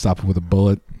I can't stop it with a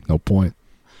bullet, no point.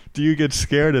 Do you get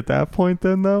scared at that point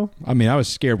then, though? I mean, I was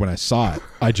scared when I saw it.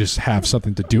 I just have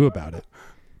something to do about it.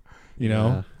 You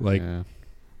know? Well,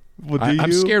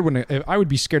 I'm scared I would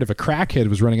be scared if a crackhead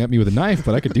was running at me with a knife,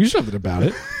 but I could do something about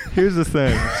it. Here's the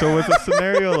thing. So with a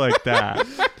scenario like that,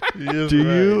 I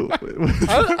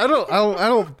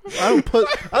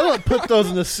don't put those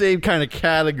in the same kind of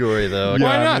category though. Yeah,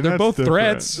 why not? They're both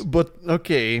different. threats. But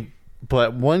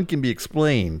one can be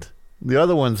explained. The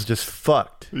other one's just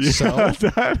fucked. Yeah, so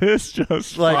that is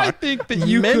just like I think that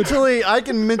you I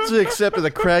can mentally accept that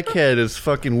the crackhead is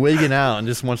fucking wigging out and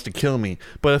just wants to kill me.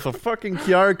 But if a fucking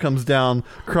Kiara comes down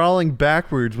crawling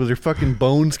backwards with her fucking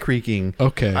bones creaking,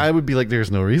 okay, I would be like, "There's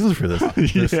no reason for this.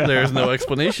 There's no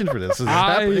explanation for this. This is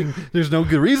happening. There's no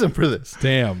good reason for this."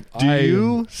 Damn. Do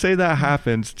you say that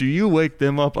happens? Do you wake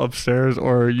them up upstairs,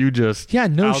 or are you just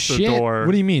out the door?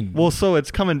 What do you mean? Well, so it's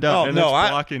coming down and it's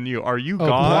blocking you. Are you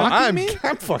gone?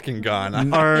 I'm fucking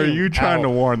gone. Are you trying to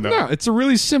warn them? No, it's a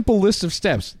really simple list of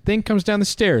steps. Thing comes down the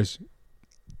stairs.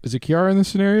 Is it Kiara in this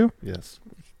scenario? Yes.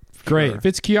 Great. Sure. If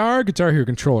it's Kiara, Guitar Hero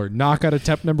controller. Knock out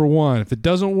attempt number 1. If it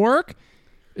doesn't work,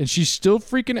 and she's still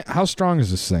freaking out, how strong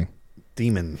is this thing?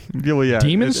 Demon. Yeah, well, yeah.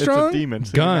 Demon strong? It's a demon.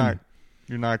 So gun.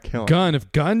 You're not killing. Gun.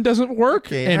 If gun doesn't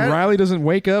work, and Riley doesn't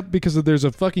wake up because there's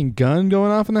a fucking gun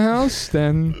going off in the house,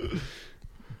 then...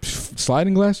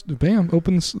 sliding glass, bam,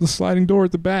 open the sliding door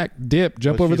at the back, dip,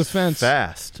 jump over the fence.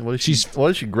 Fast. What if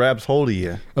she grabs hold of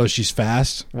you? Oh, she's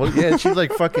fast? Well, yeah, she's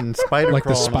like fucking spider like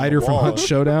the spider from Hunt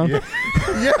Showdown? Yeah.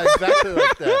 Yeah, exactly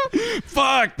like that.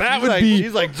 Fuck, that would be...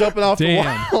 She's like jumping off the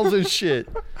walls and shit.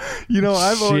 You know,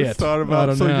 I've always thought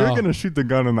about... So you're going to shoot the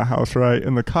gun in the house, right?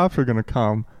 And the cops are going to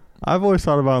come. I've always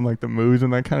thought about like the moves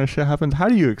and that kind of shit happens. How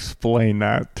do you explain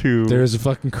that to There's a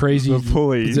fucking crazy... the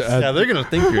police? Yeah, they're going to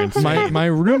think you're insane. My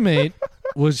roommate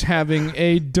was having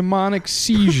a demonic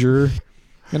seizure,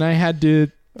 and I had to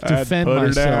defend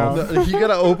myself. You got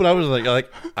to open up and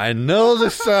like, I know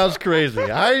this sounds crazy.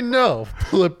 I know.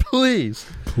 But please.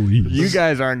 You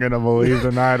guys aren't going to believe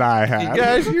the night I had. You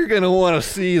guys, you're going to want to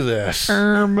see this.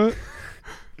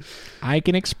 I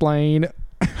can explain...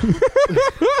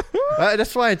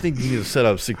 That's why I think you need to set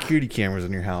up security cameras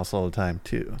in your house all the time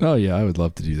too. Oh yeah, I would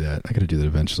love to do that. I gotta do that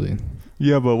eventually.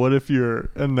 Yeah, but what if you're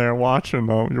in there watching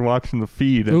them? You're watching the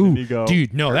feed, and then you go,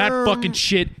 dude, no, that fucking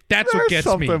shit. That's what gets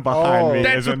me. Behind me.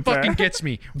 That's what fucking gets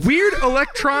me. Weird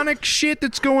electronic shit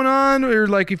that's going on, or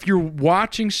like if you're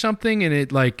watching something and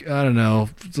it like I don't know,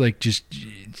 like just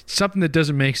something that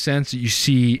doesn't make sense that you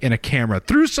see in a camera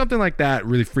through something like that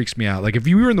really freaks me out. Like if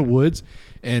you were in the woods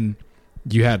and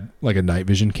you had like a night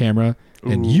vision camera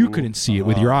and you couldn't see it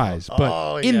with your eyes,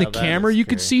 but in the camera you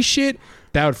could see shit,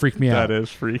 that would freak me out. That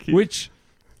is freaky. Which,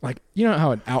 like, you know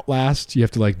how it Outlast, you have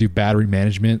to like do battery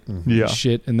management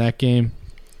shit in that game?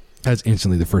 That's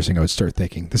instantly the first thing I would start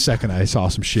thinking. The second I saw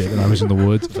some shit and I was in the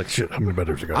woods. It's like, shit, I'm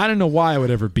better to go. I don't know why I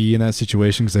would ever be in that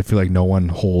situation because I feel like no one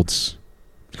holds.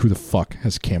 Who the fuck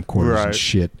has camcorders and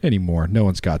shit anymore? No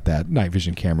one's got that. Night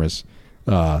vision cameras.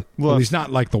 Well, at least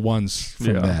not like the ones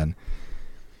from then.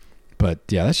 But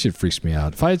yeah, that shit freaks me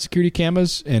out. If I had security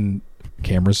cameras and if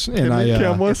I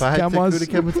had security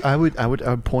cameras, I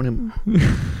would point him.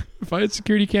 If I had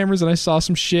security cameras and I saw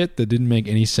some shit that didn't make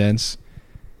any sense,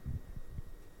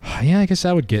 yeah, I guess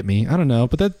that would get me. I don't know,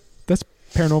 but that's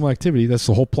Paranormal Activity. That's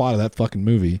the whole plot of that fucking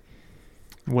movie.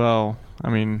 Well, I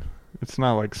mean, it's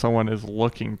not like someone is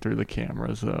looking through the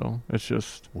cameras, though. It's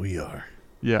just we are.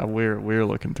 Yeah, we're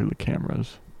looking through the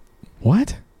cameras.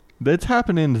 What? It's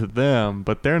happening to them,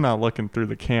 but they're not looking through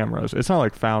the cameras. It's not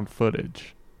like found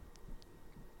footage.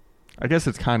 I guess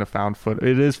it's kind of found footage.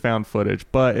 It is found footage,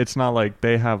 but it's not like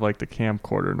they have like the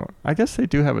camcorder. I guess they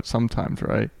do have it sometimes,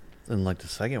 right? And like the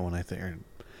second one, I think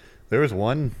there was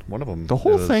one of them. The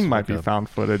whole thing might be found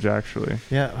footage, actually.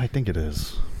 Yeah, I think it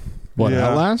is. What,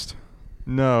 Outlast?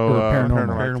 No,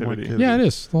 Paranormal Activity. Yeah, it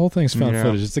is. The whole thing's found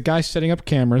footage. It's the guy setting up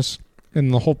cameras.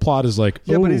 And the whole plot is like,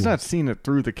 yeah, but he's not seeing it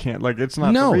through the cam. Like, it's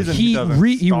not. No, the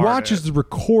reason he watches the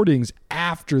recordings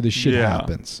after the shit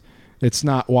happens. It's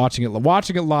not watching it.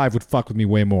 Watching it live would fuck with me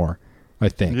way more, I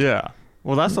think. Yeah.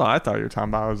 Well, that's what I thought you were talking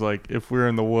about. I was like, if we're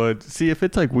in the woods, see, if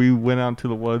it's like we went out to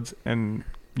the woods and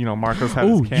Marcos had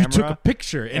his camera. You took a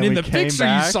picture, and in the picture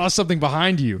you saw something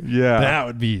behind you. Yeah, that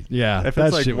would be If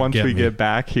it's like once we get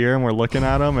back here and we're looking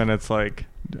at them, and it's like.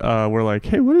 We're like,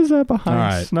 hey, what is that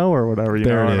behind snow or whatever?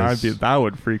 That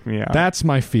would freak me out. That's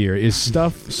my fear, is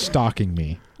stuff stalking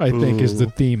me. I think is the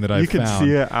theme that I found. You can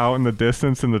see it out in the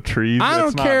distance in the trees. I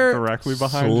don't care. Not directly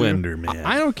behind Slender you. Man.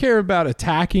 I don't care about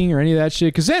attacking or any of that shit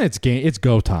because then it's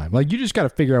go time. Like you just got to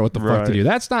figure out what the fuck to do.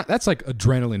 That's like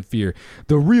adrenaline fear.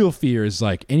 The real fear is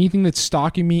like anything that's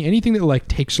stalking me, anything that like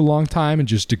takes a long time and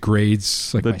just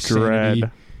degrades like my sanity.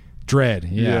 Dread.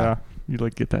 Yeah. You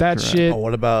like get that dread. Shit. Oh,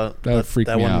 what about that would freak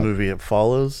me one out. movie? It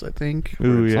Follows, I think.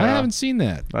 Ooh, yeah. I haven't seen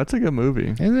that. That's a good movie.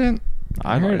 And then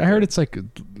I heard it's like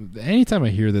anytime I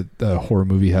hear that the horror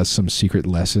movie has some secret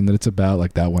lesson that it's about,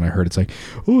 like that one I heard, it's like,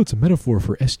 oh, it's a metaphor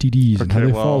for STDs and how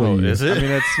they follow you. Is it? I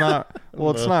mean, it's not.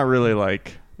 Well, it's not really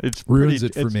like it's ruins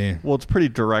pretty, it for me. Well, it's pretty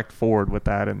direct forward with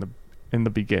that in the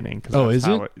beginning. Oh, is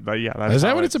it? Yeah. Is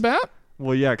that what it's about?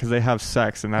 Well, yeah, because they have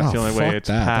sex, and that's the only way it's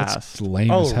passed. That's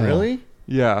lame as hell. Really?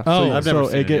 Yeah. I've never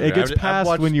so seen it gets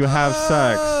passed when you have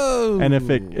sex, and if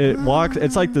it walks,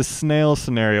 it's like the snail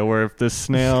scenario where if this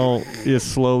snail is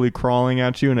slowly crawling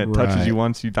at you and it touches you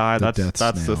once, you die. That's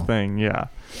the thing. Yeah.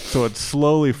 So it's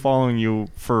slowly following you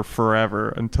for forever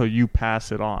until you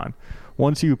pass it on.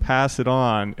 Once you pass it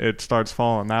on, it starts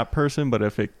following that person. But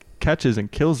if it catches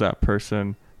and kills that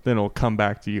person, then it'll come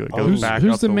back to you. It goes back up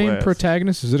Who's the main list.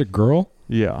 protagonist? Is it a girl?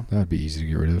 Yeah. That'd be easy to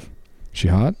get rid of. She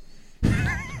hot?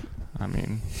 I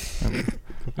mean,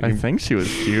 I think she was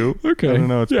cute. Okay. I don't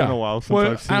know. It's been a while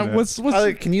since I've seen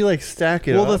it. Can you like stack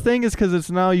it up? Well, the thing is, because it's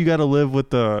now you got to live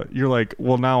with you're like,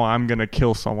 well, now I'm going to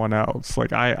kill someone else.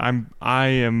 Like, I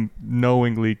am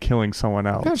knowingly killing someone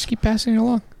else. No, just keep passing it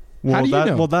along. Well, how do you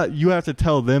know? Well, that you have to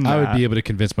tell them that. I would be able to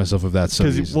convince myself of that so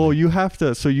easily. Well, you have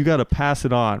to, so you got to pass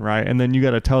it on, right? And then you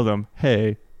got to tell them,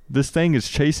 hey, this thing is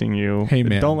chasing you. Hey,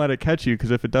 man. Don't let it catch you, because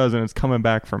if it doesn't, it's coming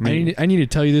back for me. I need to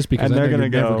tell you this because I know you're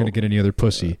never going to get any other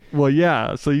pussy. Well,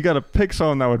 yeah. So you got to pick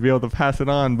someone that would be able to pass it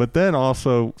on, but then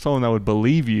also someone that would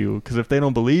believe you, because if they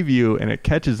don't believe you and it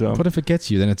catches them. What if it gets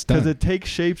you? Then it's done. Because it takes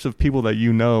shapes of people that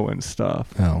you know and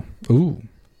stuff. Oh. Ooh.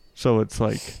 So it's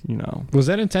like, Was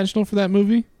that intentional for that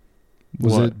movie?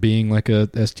 Was it being like a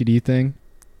STD thing?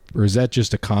 Or is that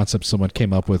just a concept someone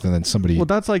came up with and then somebody... Well,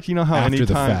 that's like, how after anytime...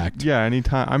 the fact. Yeah,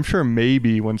 anytime... I'm sure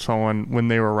maybe when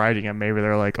they were writing it, maybe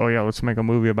they're like, oh yeah, let's make a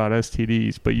movie about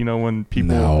STDs. But when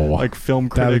people, like film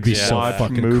critics that would be watch so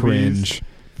fucking movies... Cringe.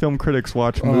 Film critics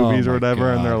watch movies or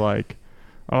whatever, and they're like,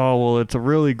 oh, well, it's a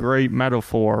really great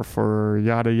metaphor for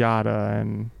yada yada,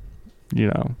 and,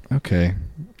 Okay.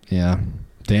 Yeah.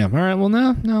 Damn. All right, well,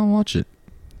 now I'll watch it.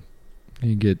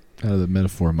 You get out of the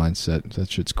metaphor mindset. That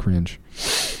shit's cringe.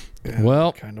 Yeah,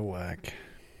 well, kind of whack.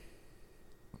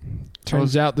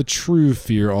 Turns out the true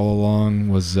fear all along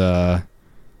was gum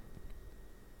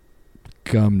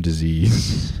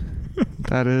disease.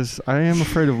 That is, I am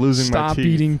afraid of losing my teeth. Stop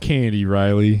eating candy,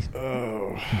 Riley.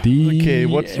 Oh. Okay,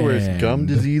 what's worse, gum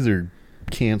disease or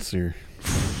cancer?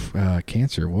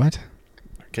 Cancer, what?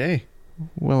 Okay.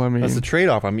 Well, I mean... That's the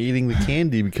trade-off. I'm eating the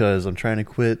candy because I'm trying to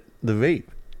quit the vape.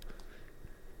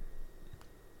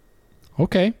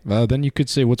 Okay. Then you could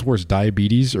say what's worse,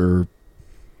 diabetes or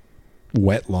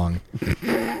wet lung?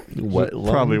 Wet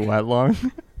lung? Probably wet lung.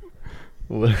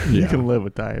 You can live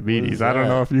with diabetes. I don't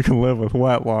know if you can live with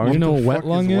wet lung. You know what the wet fuck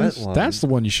lung is is? wet lung? That's the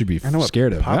one you should be I know what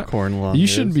scared of. popcorn lung. You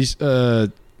shouldn't be.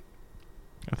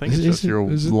 I think it's just your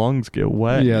lungs get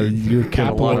wet. Yeah, your Get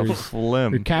a lot of capillaries.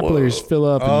 phlegm. Your capillaries fill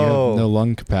up, and you have no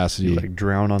lung capacity. You like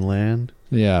drown on land.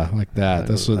 Yeah, like that.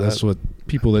 That's what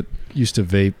people that used to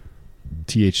vape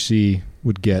THC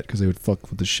would get because they would fuck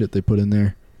with the shit they put in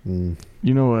there.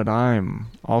 You know what I'm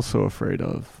also afraid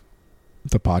of?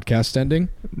 The podcast ending?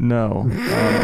 No.